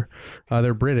motor.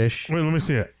 They're British, wait, let me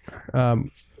see it.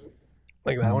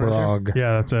 like that one. Right there. Brog.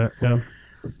 Yeah, that's it. Yeah.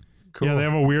 Cool. Yeah, they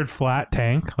have a weird flat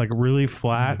tank, like really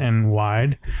flat and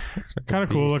wide. Kind of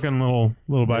cool looking little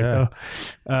bike Yeah.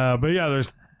 though. But yeah,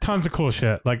 there's tons of cool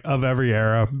shit, like of every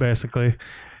era, basically.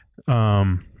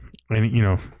 And you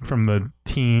know, from the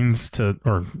teens to,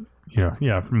 or you know,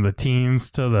 yeah, from the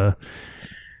teens to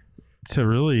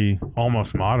really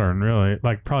almost modern, really,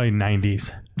 like probably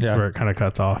 90s. Yeah. Is where it kind of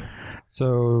cuts off.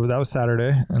 So that was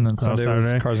Saturday, and then Sunday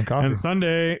was Cars and Coffee. And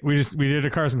Sunday we did a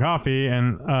Cars and Coffee,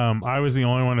 and I was the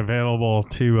only one available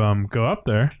to go up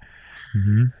there.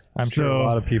 I'm sure a so-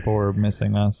 lot of people were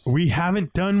missing us. We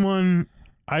haven't done one.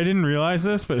 I didn't realize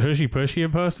this, but Hushy Pushy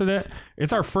had posted it.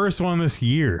 It's our first one this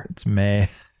year. It's May.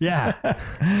 Yeah.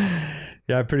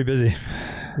 Yeah, pretty busy.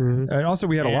 And also,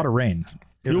 we had a lot of rain.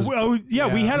 It was- Well,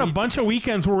 yeah, we had a bunch of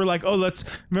weekends where we're like, oh, let's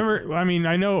remember. I mean,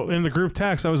 I know in the group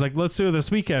text, I was like, let's do it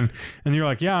this weekend. And you're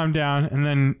like, yeah, I'm down. And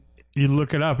then you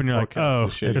look it up and you're like, Forecast oh,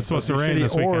 is shitty. it's supposed to rain Shitty,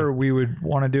 this weekend. or we would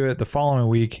want to do it the following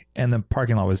week, and the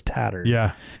parking lot was tattered.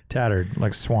 Yeah. Tattered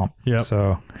like swamp. Yep.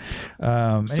 So,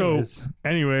 So,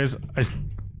 anyways, I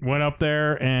went up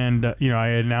there and, I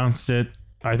announced it.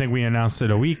 I think we announced it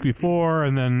a week before,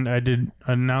 and then I did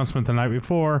an announcement the night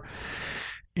before,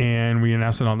 and we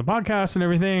announced it on the podcast and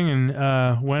everything,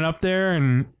 and went up there,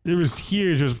 and it was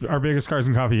huge. It was our biggest Cars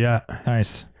and Coffee yet,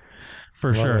 nice.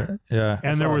 for Love sure. it. Yeah.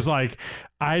 And there was like,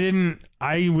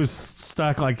 I was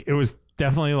stuck, like, it was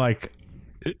definitely like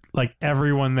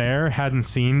everyone there hadn't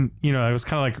seen, it was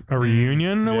kind of like a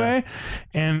reunion in a way.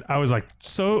 And I was like,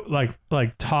 so like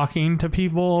talking to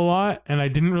people a lot, and I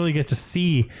didn't really get to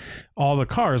see all the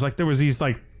cars. Like there was these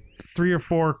like 3 or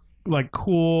 4 like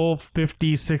cool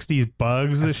 50s 60s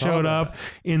bugs that showed up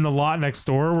in the lot next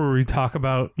door where we talk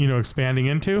about expanding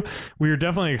into. We were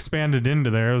definitely expanded into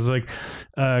there. It was like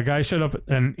a guy showed up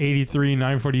an 83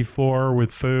 944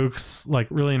 with Fuchs, like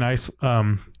really nice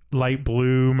light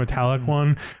blue metallic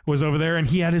one was over there, and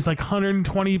he had his like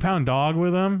 120-pound dog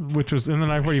with him, which was in the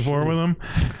 944 with him.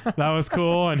 That was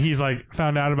cool. And he's like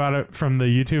found out about it from the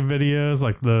YouTube videos,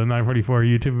 like the 944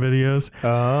 YouTube videos.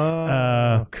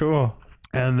 Oh, cool.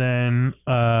 And then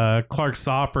Clark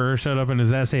Sopper showed up in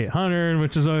his S800,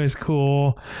 which is always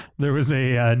cool. There was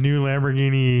a new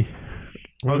Lamborghini.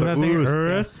 What was that thing?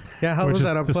 Urus? Yeah, how which was is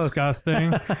that up close?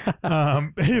 disgusting.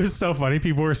 It was so funny.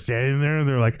 People were standing there and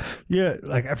they're like, yeah,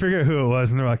 like I forget who it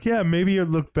was, and they're like, yeah, maybe it'd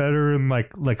look better in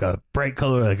like a bright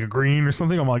color, like a green or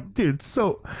something. I'm like, dude,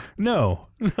 no,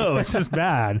 it's just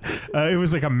bad. It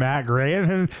was like a matte gray, and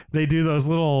then they do those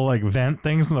little like vent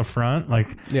things in the front.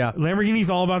 Like, Yeah. Lamborghini's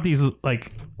all about these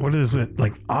like, what is it,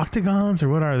 like octagons or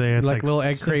what are they? It's like little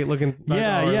egg crate looking.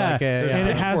 Yeah, or yeah. like and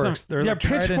it has some pitchforks. They're like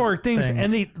pitchfork trident things,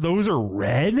 and those are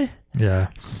red. Yeah.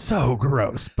 So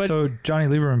gross. But So Johnny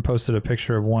Lieberman posted a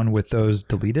picture of one with those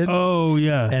deleted, oh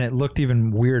yeah, and it looked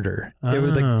even weirder. It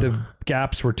was like the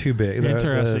gaps were too big.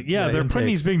 interesting. The They're putting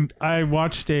these intakes. big. I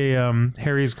watched a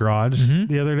Harry's Garage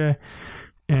the other day,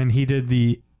 and he did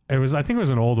I think it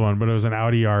was an old one, but it was an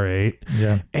Audi R8.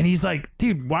 Yeah. And he's like,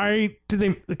 dude, why do they?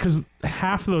 Because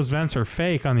half of those vents are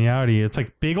fake on the Audi. It's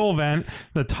like big old vent.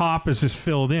 The top is just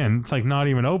filled in. It's like not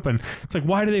even open. It's like,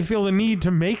 why do they feel the need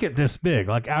to make it this big?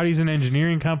 Like Audi's an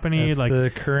engineering company. That's like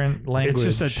the current language.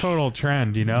 it's just a total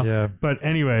trend, Yeah. But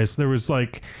anyways, there was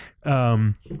like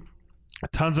tons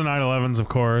of 911s, of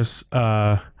course.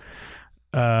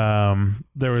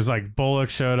 There was like Bullock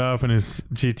showed up in his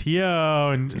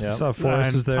GTO, and So Forrest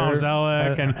and was there. Tom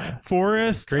Zellick and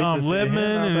Forrest Great to see him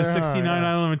Lippman out and his there. 69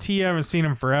 911T. I haven't seen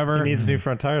him forever. He needs new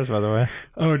front tires, by the way.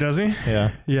 Oh, does he?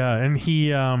 Yeah, Yeah, and he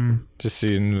just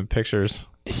seeing the pictures.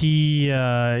 he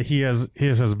has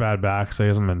a bad back, so he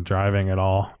hasn't been driving at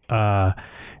all.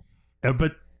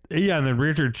 But yeah, and then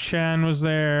Richard Chen was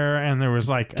there, and there was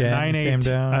like a Gang came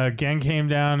down. Gang came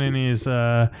down in his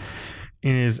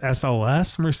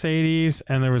SLS Mercedes,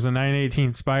 and there was a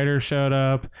 918 Spider showed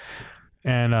up,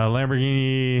 and a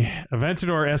Lamborghini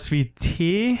Aventador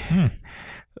SVT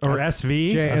or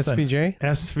SV. SVJ.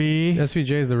 SV.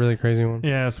 SVJ is the really crazy one.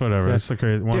 Yeah, it's whatever. Yeah. It's the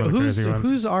crazy one Dude, of the crazy ones.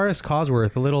 who's RS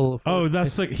Cosworth? A little. Oh,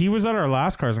 that's like he was at our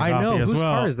last Cars and I Coffee know. as Whose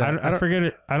well. car is that? I forget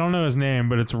it. I don't know his name,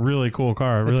 but it's a really cool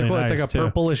car. Really cool. nice. It's like a too.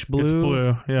 purplish blue. It's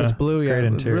blue. Yeah, It's blue. Yeah, Great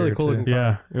it's interior, really cool too. looking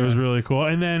car. yeah. It was really cool.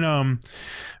 And then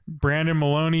Brandon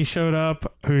Maloney showed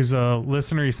up, who's a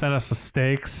listener. He sent us the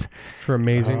steaks, For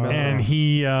amazing. and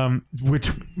he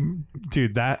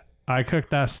dude, that I cooked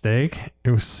that steak.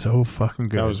 It was so fucking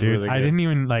good. That was dude. really I good. didn't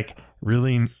even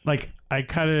really I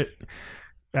cut it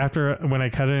after when I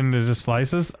cut it into just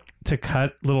slices. To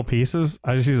cut little pieces,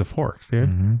 I just use a fork,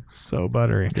 dude. So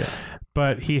buttery. Yeah.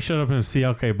 But he showed up in his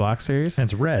CLK Black Series. And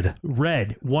it's red.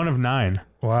 Red, 1 of 9,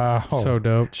 Wow. so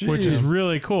dope. which is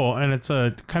really cool. And it's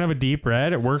a kind of a deep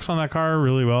red. It works on that car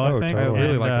really well, I Oh, think. I totally.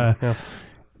 really And, like it. Yeah.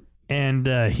 and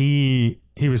he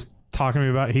was talking to me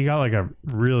about, he got like a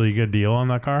really good deal on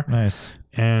that car, Nice.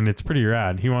 and it's pretty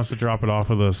rad. He wants to drop it off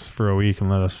with us for a week and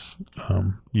let us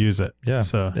use it. Yeah.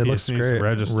 So it he looks just needs to great.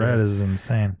 register Red it. is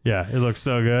insane. Yeah, it looks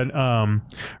so good.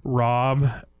 Rob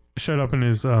showed up in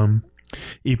his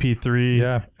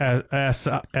EP3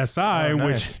 SI, nice.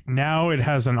 which now it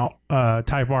has an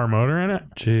Type R motor in it.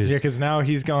 Jeez. Yeah, because now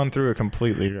he's gone through it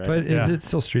completely, right? But is Yeah. it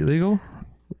still street legal?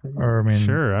 Or I mean,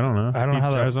 Sure, I don't know. I don't know He how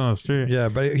that- drives on the street. Yeah,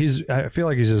 but I feel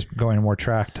like he's just going more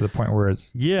track to the point where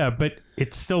it's. Yeah, but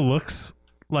it still looks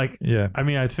like. Yeah. I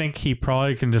mean, I think he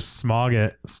probably can just smog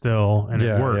it still, and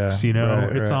Yeah, it works. yeah. You know,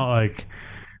 Right, it's right. not like.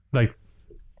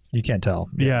 You can't tell.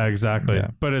 Yeah, exactly. Yeah.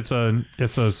 But it's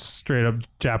a straight up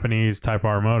Japanese Type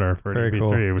R motor for an Very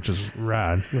EP3, which is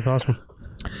rad. That's awesome.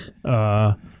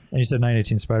 And you said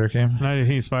 918 Spider came.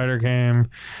 918 Spider came.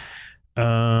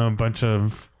 A bunch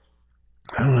of,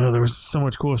 I don't know. There was so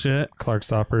much cool shit. Clark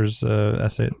Stopper's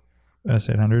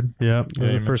S800. Yep. That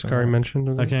was the first car he mentioned.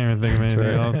 I can't even think of anything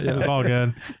right. else. It was all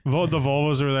good. The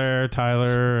Volvos were there.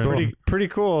 Tyler. And, Pretty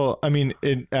cool. I mean,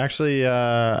 it actually.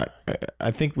 I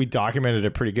think we documented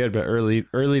it pretty good, but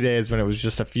early days when it was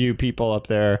just a few people up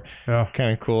there, yeah.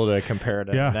 kind of cool to compare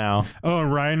to now. Oh,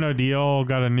 and Ryan O'Deal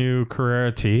got a new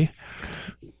Carrera T.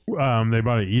 They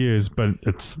bought it used, but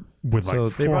it's with So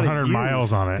like they bought it 400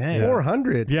 miles on it. Dang. Yeah.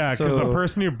 400. Yeah, because So- the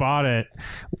person who bought it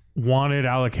wanted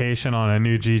allocation on a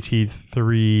new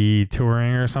GT3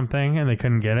 Touring or something, and they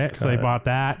couldn't get it, so they bought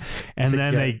that, and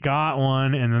then they got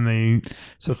one, and then they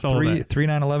So sold it. three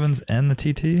 911s and the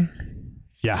TT.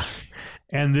 Yeah,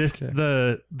 and this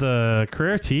the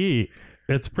Carrera T,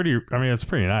 it's pretty. I mean, it's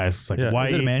pretty nice. It's like Yeah. white.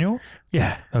 Is it a manual?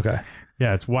 Yeah, Okay.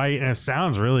 yeah, it's white, and it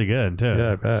sounds really good too.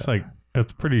 Yeah, I bet. It's like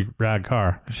it's a pretty rad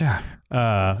car. Yeah.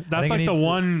 That's think it like the needs to-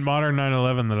 one modern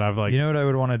 911 that I've like You know what I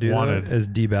would want to do wanted. though, is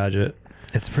debadge it.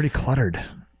 It's pretty cluttered.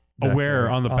 back aware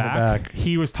there. on the back.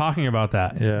 He was talking about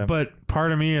that. Yeah. But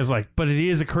part of me is like, but it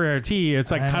is a Carrera T.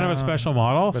 It's like I kind of a know. special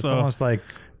model. But So it's almost like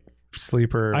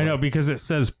sleeper. I know because it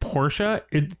says Porsche.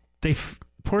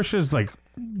 Porsche's like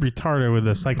retarded with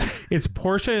this. Like it's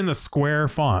Porsche in the square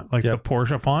font, like Yep. the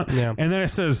Porsche font. Yeah. And then it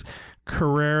says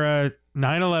Carrera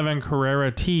 911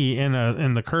 Carrera T in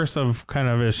the cursive kind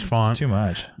of ish It's font. too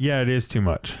much. Yeah, it is too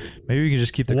much. Maybe we could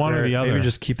just keep the One or Carrera, the other. Maybe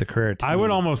just keep the Carrera T. I would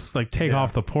almost like take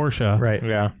off the Porsche right.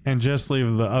 Yeah. and just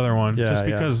leave the other one, Yeah, just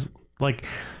yeah. because like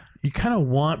you kind of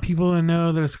want people to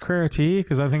know that it's a Carrera T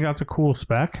because I think that's a cool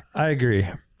spec. I agree.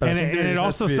 But I And think it, there and it just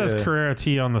also has to be says a- Carrera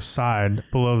T on the side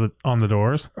below on the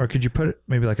doors. Or could you put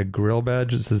maybe like a grill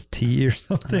badge that says T or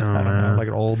something? Oh, I don't know, man. like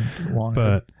an old long.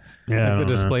 But yeah, I Like don't the know.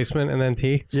 displacement and then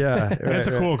T. yeah, It's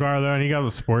a cool car though, and you got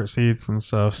the sport seats and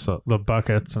stuff, so the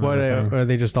buckets and What everything. are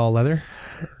they just all leather?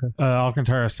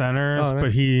 Alcantara centers, Oh, nice.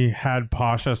 but he had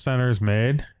Pasha centers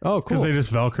made Oh, because cool. they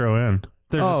just Velcro in.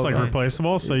 They're just Oh, like okay.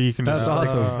 replaceable, so you can That's just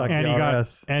awesome. Like and the he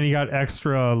got RS.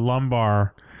 extra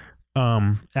lumbar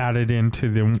added into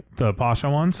the Pasha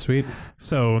ones. Sweet.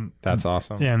 So That's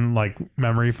awesome. and like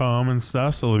memory foam and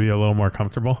stuff, so it'll be a little more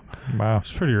comfortable. Wow.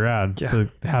 It's pretty rad Yeah.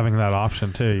 having that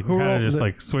option too. You can Who kind of rolled just the-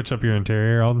 like switch up your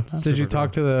interior all the time. Did you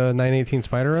talk to the 918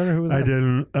 Spider Runner? Who was that? I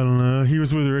didn't. I don't know. He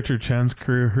was with Richard Chen's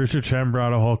crew. Richard Chen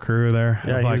brought a whole crew there.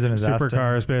 Yeah, of, he like, was in his Aston.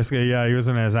 supercars, basically. Yeah, he was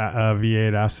in his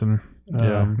V8 Aston.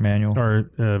 Yeah, manual. Or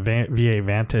V8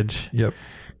 Vantage. Yep.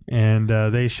 And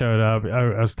they showed up.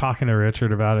 I was talking to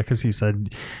Richard about it because he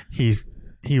said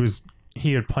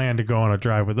he had planned to go on a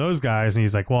drive with those guys, and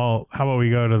he's like, "Well, how about we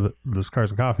go to this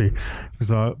Cars and Coffee?"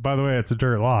 So, by the way, it's a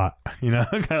dirt lot, you know,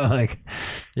 kind of like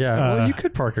Yeah. Well, you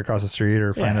could park across the street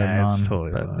or find it it's on.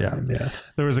 totally but fine. yeah.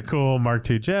 There was a cool Mark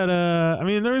II Jetta. I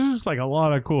mean, there was just like a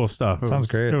lot of cool stuff.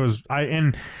 Sounds great. It was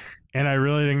and I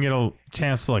really didn't get a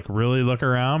chance to like really look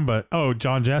around, but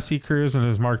John Jesse Cruz and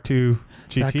his Mark II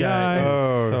That guy GTI. is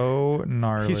Oh. so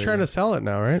gnarly. He's trying to sell it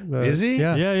now, right? Is he?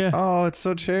 Yeah. Yeah. Oh, it's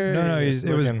so cherry. No, it was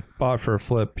looking. bought for a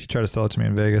flip. He tried to sell it to me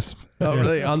in Vegas. Oh,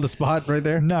 really? On the spot right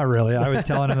there? Not really. I was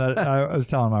telling him that I was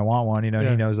telling him I want one. You know, and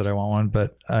Yeah. he knows that I want one,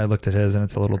 but I looked at his and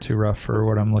it's a little too rough for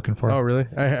what I'm looking for. Oh, really?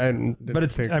 I but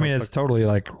it's. I mean, it's totally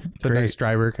like it's a great. nice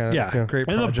driver kind of. Yeah, great.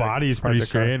 And the project- body's pretty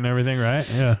project car. straight and everything, right?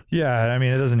 Yeah. Yeah, I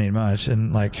mean, it doesn't need much,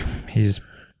 and like he's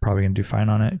probably gonna do fine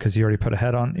on it because he already put a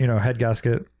head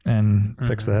gasket and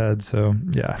fixed the head. So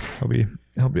yeah,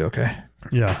 he'll be okay.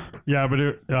 Yeah. Yeah,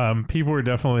 but people were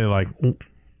definitely like,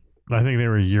 I think they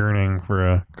were yearning for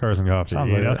a Cars and Coffee.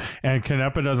 Sounds you like know? it. And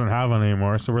Canepa doesn't have one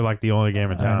anymore, so we're like the only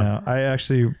game in I town. know. I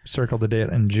actually circled the date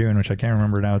in June, which I can't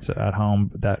remember now. It's at home.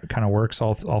 But that kind of works.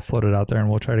 I'll float it out there, and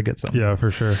we'll try to get some Yeah,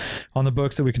 for sure. on the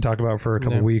books that we can talk about for a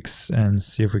couple Yeah. weeks and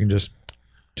see if we can just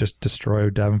destroy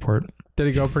Davenport. Did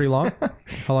it go pretty long?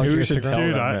 How long Maybe did we you should stick tell around?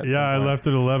 Dude, them at some I point. left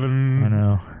at I 11.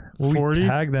 know. Well, 40? we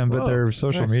tag them, but Whoa, their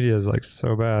social nice. media is like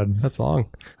so bad. That's long.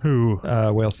 Who?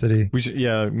 Whale City. We should.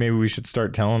 Yeah, maybe we should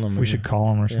start telling them. We should call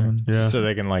them or something. Yeah. so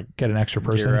they can like Get an extra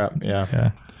person. gear up. Yeah.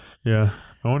 Yeah. Yeah.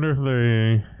 I wonder if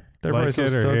they They're like probably so it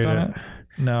or stoked hate on it. it.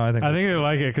 No, I think they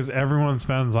like it because everyone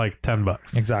spends like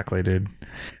 $10. exactly, dude.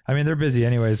 I mean, they're busy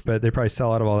anyways, but they probably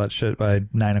sell out of all that shit by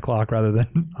 9 o'clock rather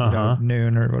than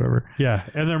noon or whatever. Yeah.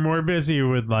 And they're more busy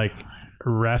with like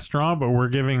restaurant, but we're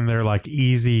giving their like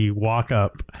easy walk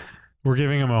up we're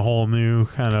giving them a whole new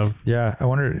kind of. Yeah, I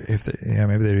wonder if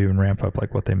maybe they'd even ramp up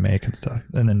like what they make and stuff,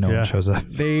 and then no Yeah. one shows up.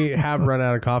 They have run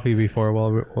out of coffee before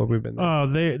while we've been there. Oh,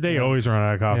 they always run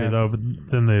out of coffee Yeah. though, but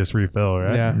then they just refill,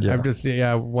 right? Yeah, Yeah. I've just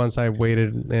once I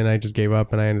waited and I just gave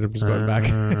up and I ended up just going back.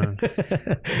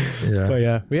 Yeah.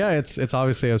 But yeah, it's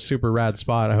obviously a super rad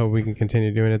spot. I hope we can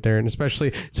continue doing it there, and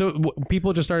especially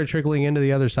people just started trickling into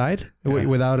the other side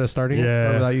without us starting it, Yeah.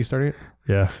 or without you starting it.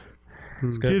 Yeah.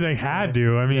 Dude, they had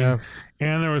to. I mean, Yeah.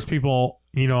 and there was people,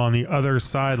 on the other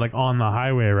side, like on the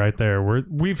highway right there, where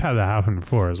we've had that happen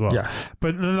before as well. Yeah.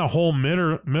 But then the whole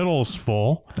middle's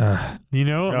full. Oh,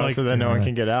 Like, so that no one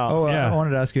can get out. Oh, Yeah. I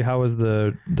wanted to ask you, how was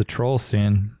the troll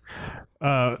scene?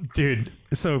 dude.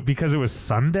 So because it was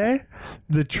Sunday,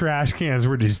 the trash cans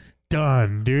were just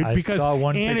done, dude. I because saw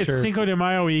one and picture. it's Cinco de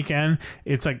Mayo weekend.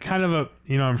 It's like kind of a,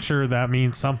 I'm sure that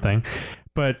means something,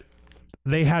 but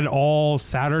they had all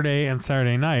Saturday and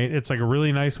Saturday night. It's like a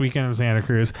really nice weekend in Santa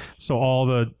Cruz. So all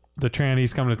the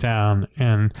trannies come to town,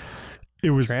 and it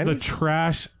was the Trannies?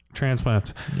 trash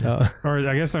transplants, Oh. or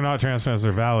I guess they're not transplants,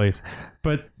 they're valleys.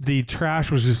 But the trash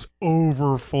was just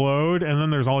overflowed, and then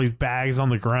there's all these bags on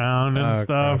the ground and Oh,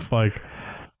 stuff. Like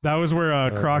that was where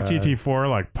Croc GT4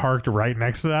 like parked right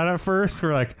next to that at first.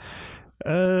 We're like,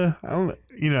 I don't,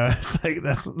 it's like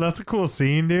that's a cool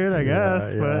scene, dude, I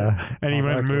guess. yeah. But and he Oh,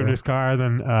 went and that moved cool. his car.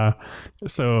 Then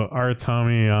so Art's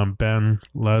homie Ben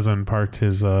Lezen parked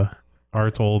his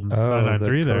Art's old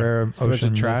 993 there. Carrera So it's a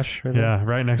Ocean trash. Right Yeah,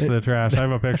 right next to the trash. I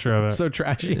have a picture of it. So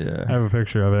trashy. Mist. I Yeah. have a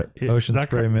picture of it. Ocean that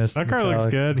spray car, mist, That car looks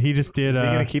metallic. good. He just did. Is he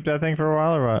gonna keep that thing for a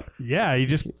while or what? Yeah, he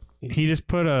just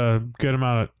put a good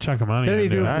amount of chunk of money. Didn't he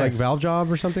into do it. like valve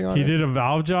job or something on He it? did a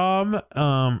valve job.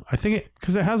 I think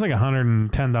because it has like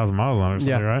 110,000 miles on it or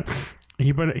something,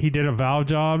 Yeah. right? He did a valve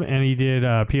job, and he did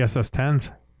PSS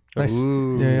 10s, Nice.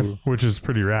 Ooh. Yeah. which is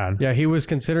pretty rad. Yeah, he was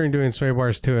considering doing sway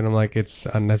bars too, and I'm like, it's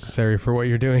unnecessary for what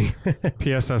you're doing.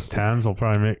 PSS 10s will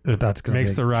probably make That's gonna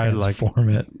makes make the ride like transform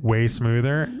it. way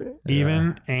smoother,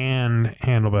 even and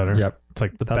handle better. Yep. It's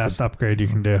like the That's best upgrade you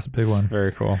can do. That's a big one.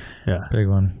 Very cool. Yeah. Big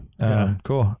one. Yeah.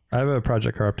 Cool. I have a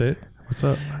project car update. What's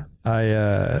up?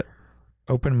 I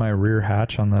opened my rear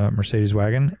hatch on the Mercedes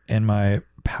wagon, and my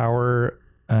power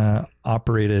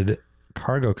operated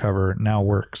cargo cover now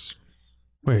works.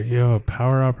 Wait, yo,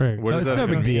 power operating. What No, does it's that no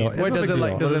big mean? deal. Wait, It's no does big it like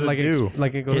deal. does What it does like it do?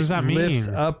 like it What goes? does that It lifts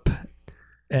mean? up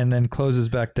and then closes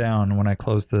back down when I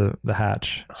close the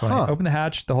hatch. So when I open the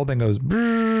hatch, the whole thing goes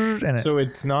brrrr, and So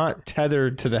it's not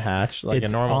tethered to the hatch like it's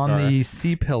a normal on car. the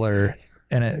C pillar,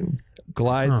 and it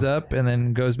glides up and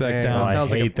then goes back Dang, down. I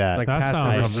sounds like hate that. Like That passive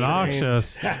sounds restraint.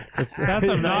 obnoxious. That's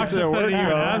obnoxious it that it works, even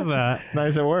though. has that. It's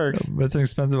nice it works. It's an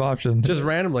expensive option. Just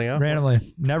randomly, huh?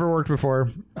 randomly. Never worked before.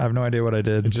 I have no idea what I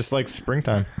did. It's just like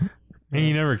springtime. And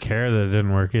you never care that it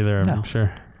didn't work either, I'm No.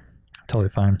 sure. Totally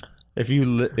fine. If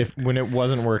when it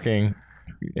wasn't working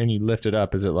and you lift it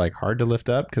up, is it like hard to lift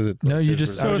up? Because it's No, like, you there's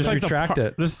just- resistance. I would it's like retract the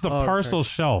it. This is the Oh, parcel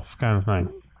shelf kind of thing.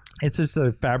 It's just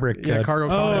a fabric. Yeah, cargo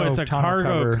Oh, cover. it's a tonneau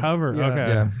cargo cover. Yeah. Okay.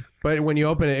 Yeah. But when you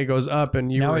open it, it goes up,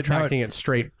 and you're Now it- retracting it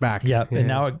straight back. Yeah, and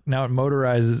now it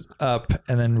motorizes up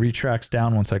and then retracts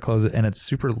down once I close it, and it's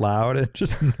super loud. It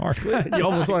just gnarly. you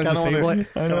almost want to Kinda disable wanna- it.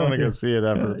 I don't want to go see it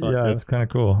after. the Yeah, podcast. it's kind of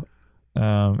cool.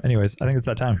 Anyways, I think it's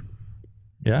that time.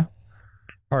 Yeah,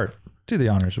 Art, do the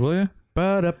honors, will you?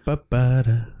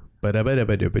 Ba-da-ba-ba-da.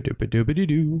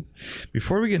 Ba-da-ba-da-ba-da-ba-da-ba-da-ba-da-do.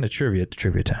 Before we get into trivia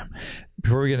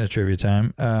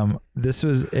time. This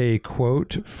was a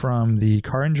quote from the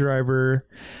Car and Driver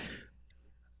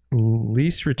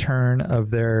lease return of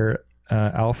their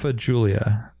Alpha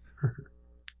Giulia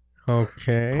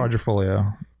Okay.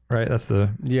 Quadrifoglio, right? That's is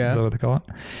Yeah. that what they call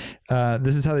it?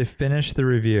 This is how they finish the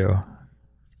review.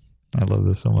 I love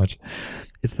this so much.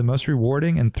 It's the most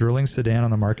rewarding and thrilling sedan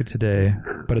on the market today,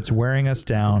 but it's wearing us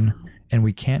down, and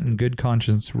we can't in good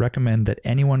conscience recommend that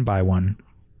anyone buy one.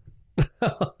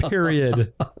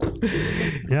 Period.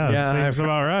 Yeah, Yeah, that seems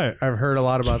about right. I've heard a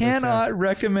lot about Cannot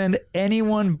recommend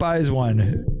anyone buys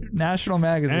one. National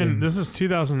Magazine. And this is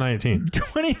 2019.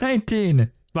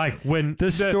 2019. Like when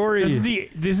The story-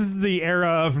 This is the era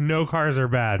of no cars are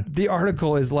bad. The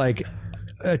article is like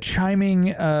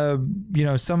chiming,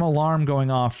 some alarm going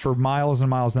off for miles and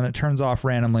miles, and it turns off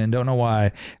randomly and don't know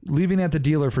why. Leaving it at the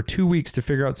dealer for 2 weeks to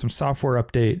figure out some software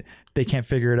update. They can't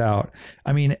figure it out.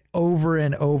 I mean, over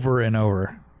and over and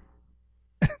over.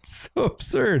 It's so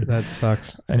absurd. That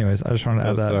sucks. Anyways, I just wanted to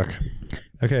add Does that. suck.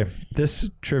 Okay, this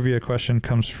trivia question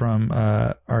comes from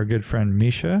our good friend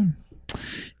Misha.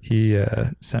 He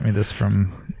sent me this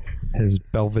from his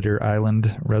Belvedere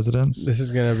Island residence. This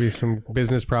is going to be some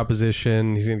business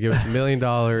proposition. He's going to give us $1 million,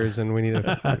 and we need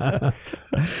to.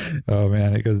 Oh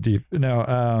man, it goes deep.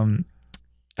 No,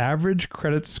 Average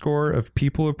credit score of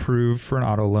people approved for an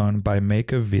auto loan by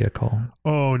make of vehicle.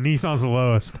 Oh, Nissan's the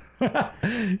lowest.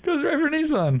 Goes right for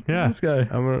Nissan. Yeah. This guy.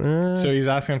 So he's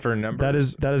asking for a number. That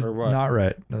is or what? not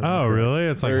right. That's not Oh, correct. really?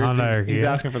 It's like Or is Hyundai or he's Kia?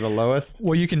 asking for the lowest.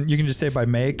 Well, you can just say by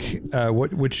make,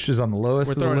 which is on the lowest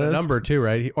We're of the throwing a list. number too,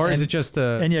 right? Or is And- it just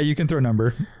the? And yeah, you can throw a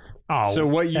number. Oh, So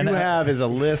what you And I- have is a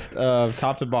list of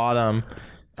top to bottom.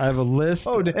 I have a list.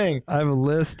 Oh dang! I have a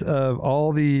list of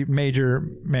all the major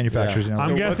manufacturers. Yeah. You know, I'm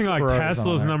so guessing like what's Ferrari's on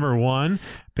Tesla's there? number one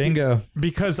Bingo.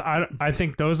 because I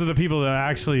think those are the people that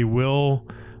actually will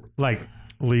like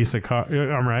lease a car.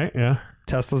 I'm right. Yeah.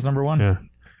 Tesla's number one. Yeah.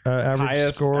 Average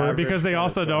Highest score. average. Because they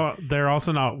also don't. They're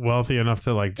also not wealthy enough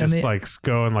to like just they- like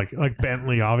go and like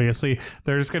Bentley. Obviously,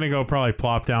 they're just gonna go probably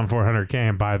plop down $400K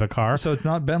and buy the car. So it's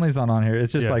not Bentley's not on here.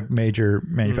 It's just Yeah. like major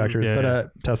manufacturers, Yeah, but yeah.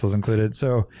 Tesla's included.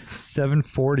 So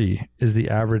 740 is the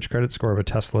average credit score of a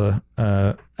Tesla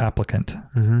applicant.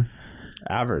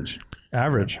 Average.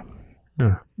 Average.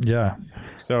 Yeah. Yeah.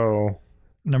 So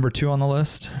Number 2 on the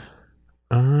list,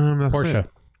 That's Porsche. it.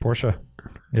 Porsche.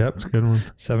 Yep. That's a good one.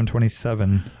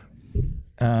 727.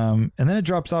 And then it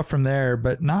drops off from there,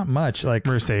 but not much. Like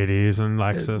Mercedes and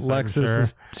Lexus. I'm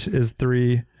Lexus sure. is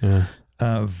 3. Yeah.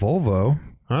 Volvo.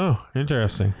 Oh,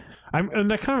 interesting.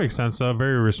 And that kind of makes sense though.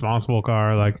 Very responsible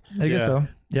car. Like, I guess Yeah. so.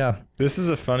 Yeah. this is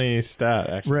a funny stat,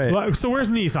 actually. Right. like, so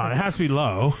where's Nissan? It has to be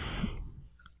low.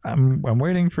 I'm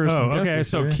waiting for some Oh, okay. guesses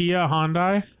So here. Kia,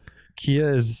 Hyundai.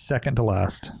 Kia is second to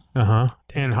last.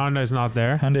 And Hyundai's not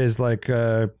there. Hyundai is like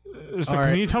So All can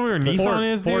right. you tell me where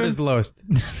Nissan is, Ford dude? is the lowest.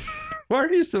 why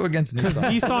are you so against Nissan?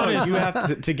 Nissan is. You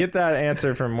have to get that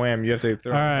answer from Wham. You have to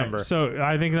throw All a right. number. So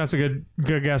I think that's a good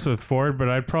guess with Ford, but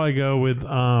I'd probably go with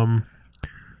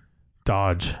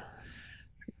Dodge.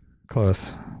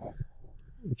 Close.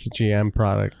 It's a GM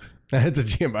product. It's a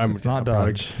GM. It's not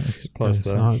Dodge. It's close It's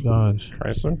though. not Dodge.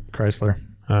 Chrysler. Chrysler.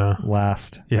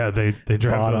 Last. Yeah, they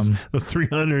drive Bottom. those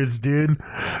 300s, dude.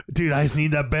 Dude, I just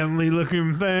need that Bentley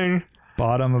looking thing.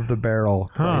 Bottom of the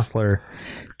barrel. Chrysler.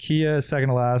 Kia is second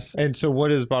to last. And so,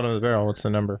 what is bottom of the barrel? What's the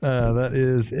number? That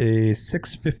is a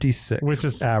 656, Which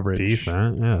is average.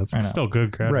 decent. Yeah, I know. it's still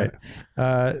good credit.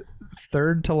 Right.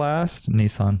 Third to last,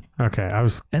 Nissan, Okay, I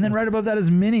was. and then right above that is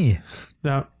Mini.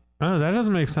 That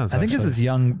doesn't make sense. I think this is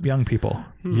young people.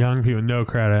 young people, no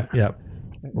credit. Yep.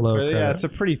 Low But credit. yeah, it's a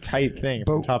pretty tight thing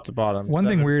from But top to bottom. One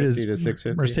thing weird is 750 to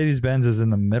 650. Mercedes-Benz is in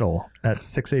the middle at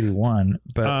 681,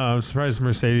 but I'm surprised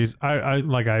Mercedes. I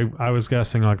was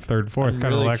guessing like third, fourth, I'm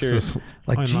kind really of Lexus. curious.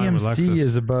 like in line with GMC Lexus.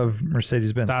 is above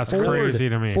Mercedes-Benz. That's Ford, crazy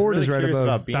to me. Ford Really is right curious above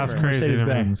about Beamer. That's crazy to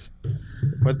me.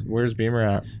 Mercedes-Benz. Where's Beamer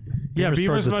at? Yeah, Beamer's Beamers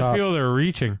towards the must top. feel they're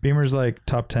reaching. Beamer's like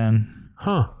top 10.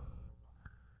 Huh.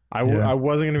 Yeah. I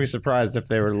wasn't going to be surprised if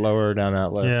they were lower down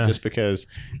that list, Yeah. just because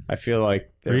I feel like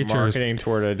they're Reachers. marketing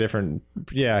toward a different,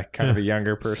 kind of a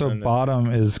younger person. So that's- bottom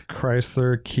is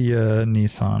Chrysler, Kia,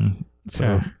 Nissan. So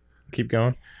Okay. Keep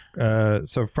going.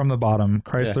 so from the bottom,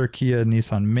 Chrysler, Kia,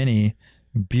 Nissan, Mini,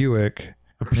 Buick,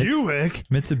 Buick.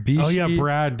 Mitsubishi. Oh yeah,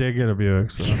 Brad did get a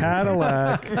Buick. So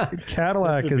Cadillac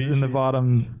is in the Mitsubishi.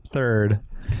 bottom third.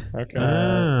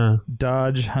 Okay.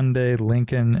 Dodge, Hyundai,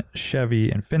 Lincoln, Chevy,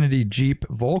 Infiniti, Jeep,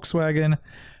 Volkswagen,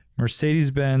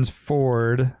 Mercedes-Benz,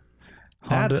 Ford,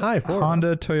 That high, Ford.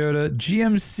 Honda, Toyota,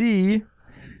 GMC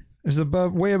is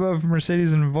way above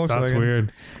Mercedes and Volkswagen. That's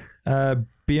weird.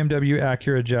 BMW,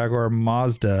 Acura, Jaguar,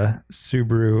 Mazda,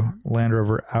 Subaru, Land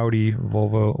Rover, Audi,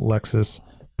 Volvo, Lexus,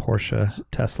 Porsche,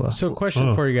 Tesla. So,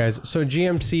 question for you guys. So,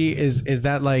 GMC is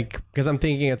that like? Because I'm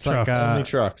thinking it's like Trucks. Only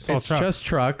trucks. All it's trucks. just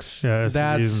trucks. Yeah, SUVs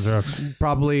that's and trucks.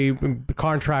 probably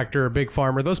contractor, big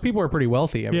farmer. Those people are pretty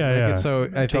wealthy. I mean, Yeah, like, yeah. and so I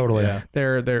think Totally.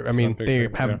 they're. I mean, big they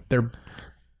ships, have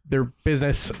their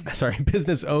business. Sorry,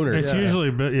 business owners. It's usually,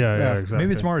 yeah, exactly.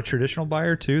 Maybe it's more a traditional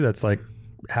buyer too. That's like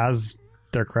has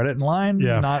their credit in line.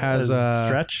 Yeah. Not Has as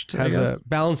stretched. I has guess.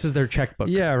 balances their checkbook.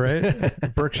 Yeah,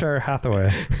 right. Berkshire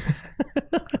Hathaway,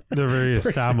 They're very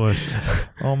established.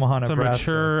 Omaha, It's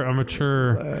Nebraska. a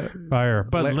mature buyer.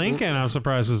 But Lincoln, I'm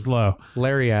surprised is low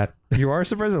Lariat. You are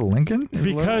surprised at Lincoln? is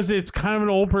low? because it's kind of an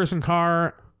old person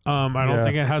car. I don't Yeah.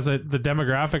 think it has the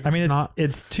demographic. I mean, not.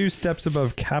 it's 2 steps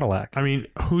above Cadillac. I mean,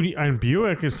 and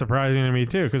Buick is surprising to me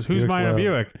too, because who's Buick's buying a low.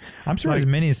 Buick? I'm surprised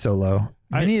Mini's so low.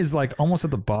 I- Mini is like almost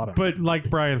at the bottom. But like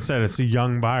Brian said, it's a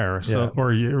young buyer. So, Yeah.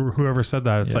 or whoever said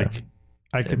that, it's Yeah. like,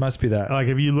 I it could must be that. like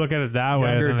if you look at it that way,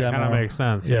 Younger then it kind demo. of makes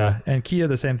sense. yeah. And Kia,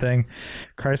 the same thing.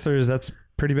 Chrysler's, that's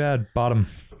pretty bad. Bottom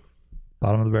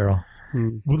of the barrel.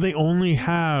 Well, they only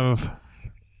have.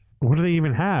 What do they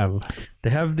even have?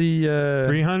 They have the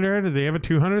 300? Do they have a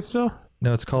 200 still?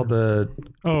 no, it's called the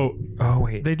Oh, oh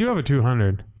wait. they do have a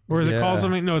 200. Or is it Yeah. called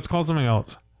something? No, it's called something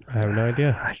else. I have no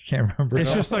idea. I can't remember.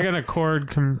 It's just like an Accord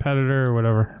competitor or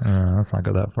whatever. Let's not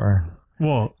go that far.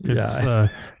 Well, it's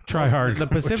try hard. The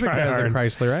Pacific Try has a hard.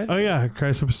 Chrysler, right? Oh yeah,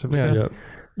 Chrysler Pacific. Yeah.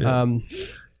 Yep.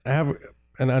 I have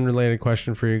an unrelated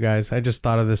question for you guys. I just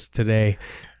thought of this today.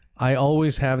 I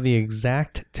always have the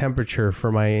exact temperature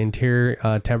for my interior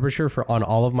temperature on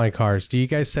all of my cars. Do you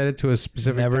guys set it to a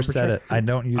specific Never temperature? set it. I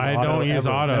don't use I auto. don't use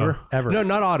ever, auto. Ever. No,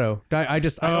 not auto. I don't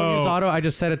use auto. I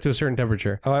just set it to a certain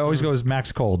temperature. Oh, I always go as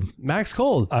max cold. Max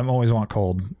cold. I always want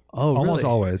cold. Oh, Almost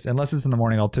really? always. Unless it's in the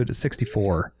morning, I'll do it at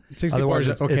 64. 64.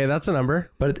 Otherwise, Okay, that's a number.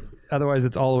 But otherwise,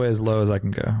 it's all the way as low as I can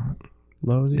go.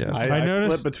 Low. Yeah. I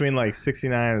noticed- flip between like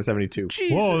 69 and 72.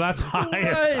 Whoa, that's high.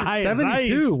 As, high as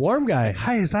 72. ice. Warm guy.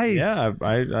 High as ice. Yeah,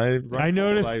 I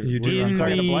noticed I'm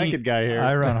talking a blanket guy here.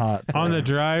 I run hot. so- On the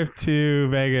drive to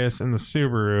Vegas in the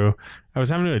Subaru, I was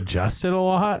having to adjust it a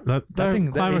lot. That that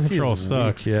climate AC control is weak,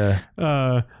 sucks. Yeah.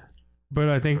 But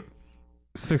I think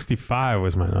 65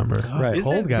 was my number. Right.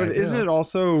 Isn't it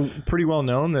also pretty well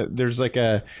known that there's like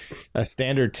a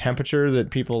standard temperature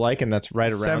that people like, and that's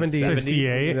right around 70.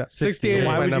 68. Yeah, 68 is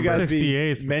Why my would you number. guys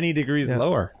 68 be many degrees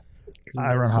lower?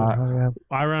 I run hot.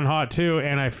 I run hot too,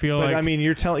 and I feel But like I mean,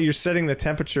 you're setting the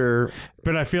temperature.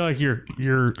 but I feel like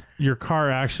your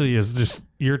car actually is just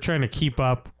you're trying to keep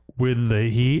up with the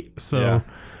heat. So Yeah.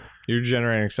 You're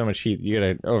generating so much heat, you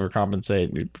gotta overcompensate.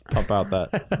 You pump out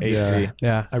that AC.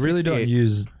 Yeah. I really don't 68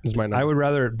 use. is my number. I would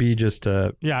rather it be just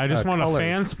a yeah, I just want color. a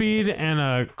fan speed and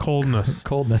a coldness.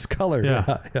 coldness color.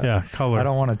 Yeah, yeah, color. I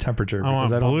don't want a temperature I want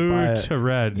because I don't blue buy it. to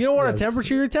red. You don't want Yes. a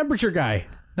temperature. You're a temperature guy.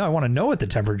 No, I want to know what the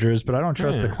temperature is, but I don't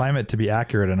trust the Yeah. climate to be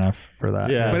accurate enough for that.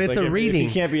 Yeah, But it's like a if reading.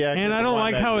 you can't be accurate, And I don't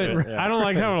like how it. yeah. I don't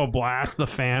like how it'll blast the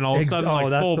fan all of a sudden, Oh, like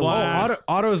that's full the- blast.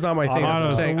 Auto is not my thing. That's what I'm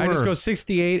Auto's the saying. I just go worst.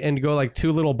 68 and go like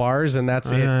 2 little bars, and that's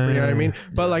it. You know what I mean?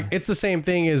 But like, it's the same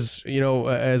thing as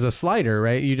as a slider,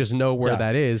 right? You just know where Yeah.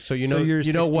 that is, so you So know your what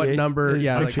 68 number. is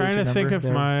Yeah, I'm like, trying to your think number?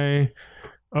 if my.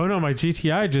 Oh no, my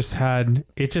GTI just had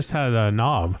a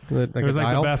knob. like It was a like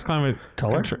dial? the best climate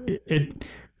Color?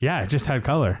 It just had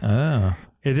color. Oh,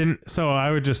 It didn't. So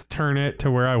I would just turn it to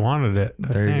where I wanted it.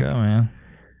 I there you think. go, man.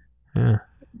 Yeah.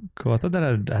 Cool. I thought that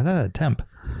had a temp.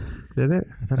 Did it?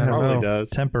 I thought It it had probably a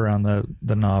does. temp around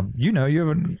the knob. You know, you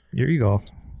have your e-golf.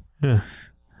 Yeah.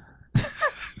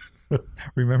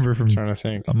 Remember from trying to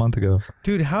think. a month ago.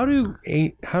 dude, how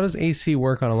does AC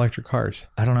work on electric cars?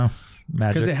 I don't know.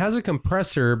 Magic. Because it has a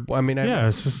compressor. I mean, Yeah,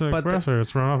 it's just a but the- compressor.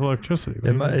 It's run off electricity.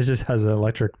 It just has an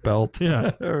electric belt.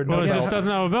 Yeah. Or no Well, it belt. just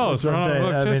doesn't have a bell. It's That's what run I'm off saying. I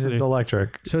mean, electricity. it's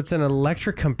electric. so it's an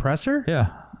electric compressor. Yeah.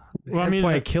 Well, That's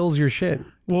why it kills your shit.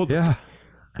 well, Yeah.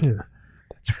 yeah.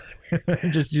 It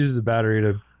just uses a battery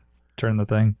to turn the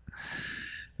thing.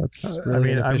 That's I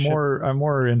mean, I'm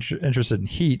more interested in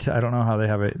heat. I don't know how they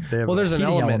have it. They have Well, there's a an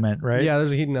heating element. right? Yeah,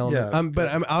 there's a heating element. Yeah. But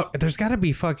I'm out. There's got to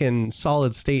be fucking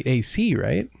solid state AC,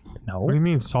 right? No. What do you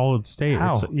mean solid state?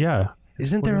 How? It's, yeah.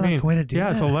 Isn't What there do you like mean? a way to do Yeah,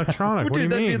 that? it's electronic. What do you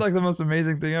Dude, that'd mean? be like the most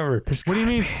amazing thing ever. What do you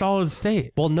mean solid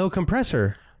state? Well, no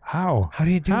compressor. How? How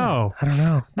do you do How? that? I don't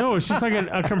know. No, it's just like an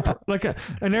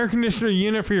air conditioner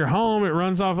unit for your home. It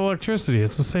runs off electricity.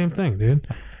 It's the same thing, dude.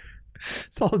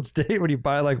 Solid state when you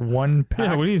buy like one pack.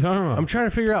 Yeah, what are you talking about? I'm trying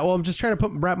to figure out. Well, I'm just trying to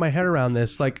wrap my head around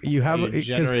this. Like you have, You because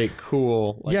generate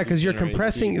cool. like, yeah, because you're generate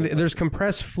compressing. heat with, There's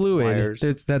compressed fluid. wires.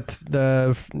 It's that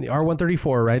the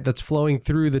R134, right? That's flowing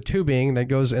through the tubing that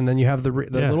goes, and then you have the Yes.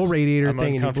 little radiator I'm thing,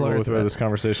 and you uncomfortable blow it with through where that. this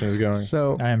conversation is going.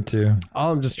 So I am too.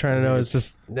 all I'm just trying to know is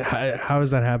just how is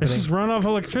that happening? It's just run off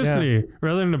electricity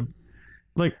rather than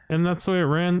and that's the way it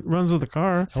runs with the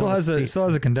car. Still has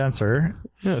a condenser,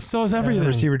 Yeah, it still has and everything. a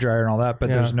receiver dryer, and all that, but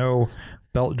Yeah. there's no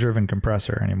belt-driven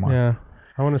compressor anymore. Yeah,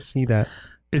 I want to see that.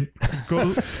 It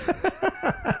goes.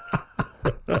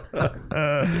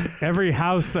 Every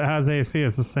house that has AC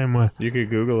is the same way. You could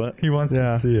Google it. He wants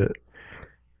Yeah. to see it.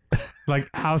 Like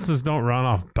houses don't run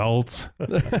off belts.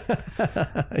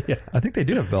 Yeah. I think they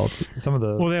do have belts. Some of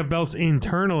the Well, they have belts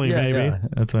internally, yeah, maybe. yeah,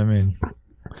 that's what I mean.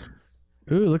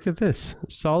 Ooh, look at this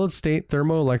solid state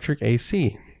thermoelectric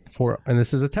AC and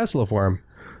this is a Tesla for him.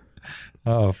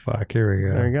 Oh fuck! Here we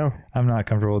go. There you go. I'm not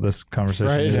comfortable with this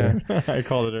conversation. Right? either. I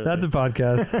called it earlier. That's a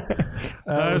podcast.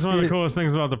 That is one of the coolest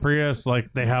things about the Prius.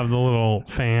 Like they have the little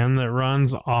fan that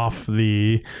runs off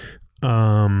the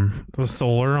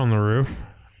solar on the roof,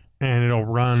 and it'll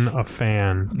run a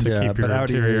fan to Yeah, keep your but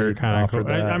Audi interior kind of offered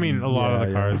cool. I that. mean, a lot of the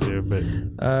Yeah, cars do,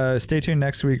 but Stay tuned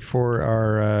next week for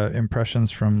our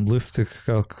impressions from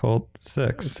Luftkult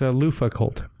 6. It's a loofah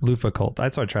cult. Luftkult.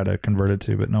 That's what I try to convert it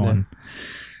to, but no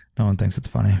one thinks it's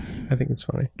funny. I think it's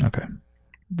funny. Okay.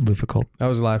 Luftkult. I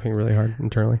was laughing really hard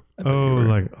internally.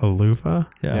 like a loofah.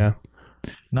 Yeah.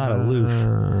 Not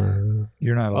aloof.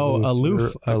 You're not Oh, aloof. aloof You're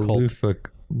occult. aloof.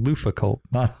 loofah cult.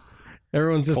 Not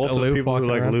Everyone's just Cults of aloof people who walking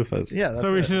like around. loofahs. yeah.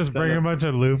 So we should just bring a bunch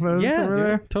of loofahs Yeah, over dude,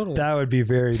 there? totally. That would be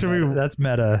very. Should meta. we- That's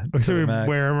meta. to Should the we max.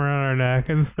 wear them around our neck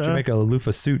and stuff? Should make a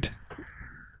loofah suit.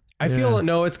 I feel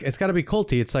no, it's got to be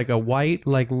culty. It's like a white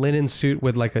like linen suit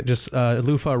with like a just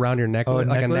loofah around your neck, Oh, a like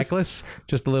necklace? a necklace,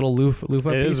 just a little loofah.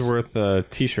 It piece. is worth a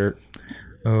t-shirt.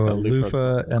 Oh, a loofah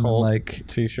loofah and cult like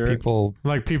T-shirt. people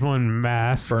Like people in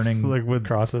masks. burning like with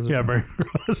crosses. Yeah, burning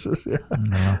crosses. Yeah.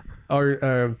 No.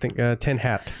 Or I think tin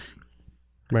hat,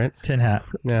 right? Tin hat,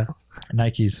 Yeah.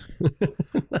 Nikes,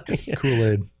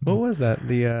 Kool-Aid. What was that?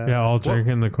 The Yeah, all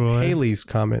drinking the Kool-Aid. Haley's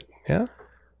Comet. Yeah,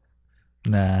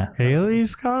 Nah.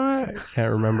 Haley's Comet?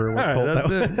 can't remember what All cult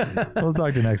right, that that's was. We'll talk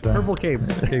to you next time. Purple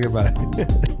capes. Okay, goodbye.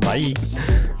 Bye.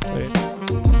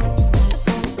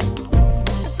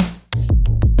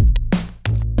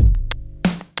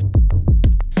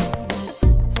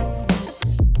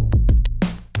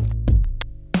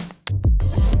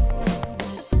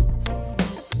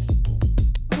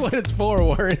 What it's for,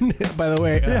 Warren. By the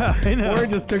way, Yeah, I know.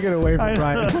 Warren just took it away from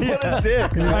Brian. What a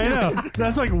dick. I know.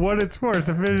 That's like what it's for. It's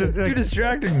a finish. It's too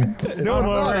distracting. No, it's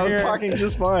not. I was talking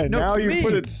just fine. No, now to you me.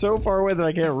 put it so far away that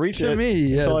I can't reach To it me,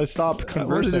 yes. until I stop It wasn't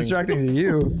conversing. distracting to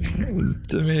you. It was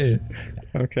to me.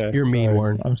 Okay. You're mean, Sorry.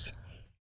 Warren. I'm sorry.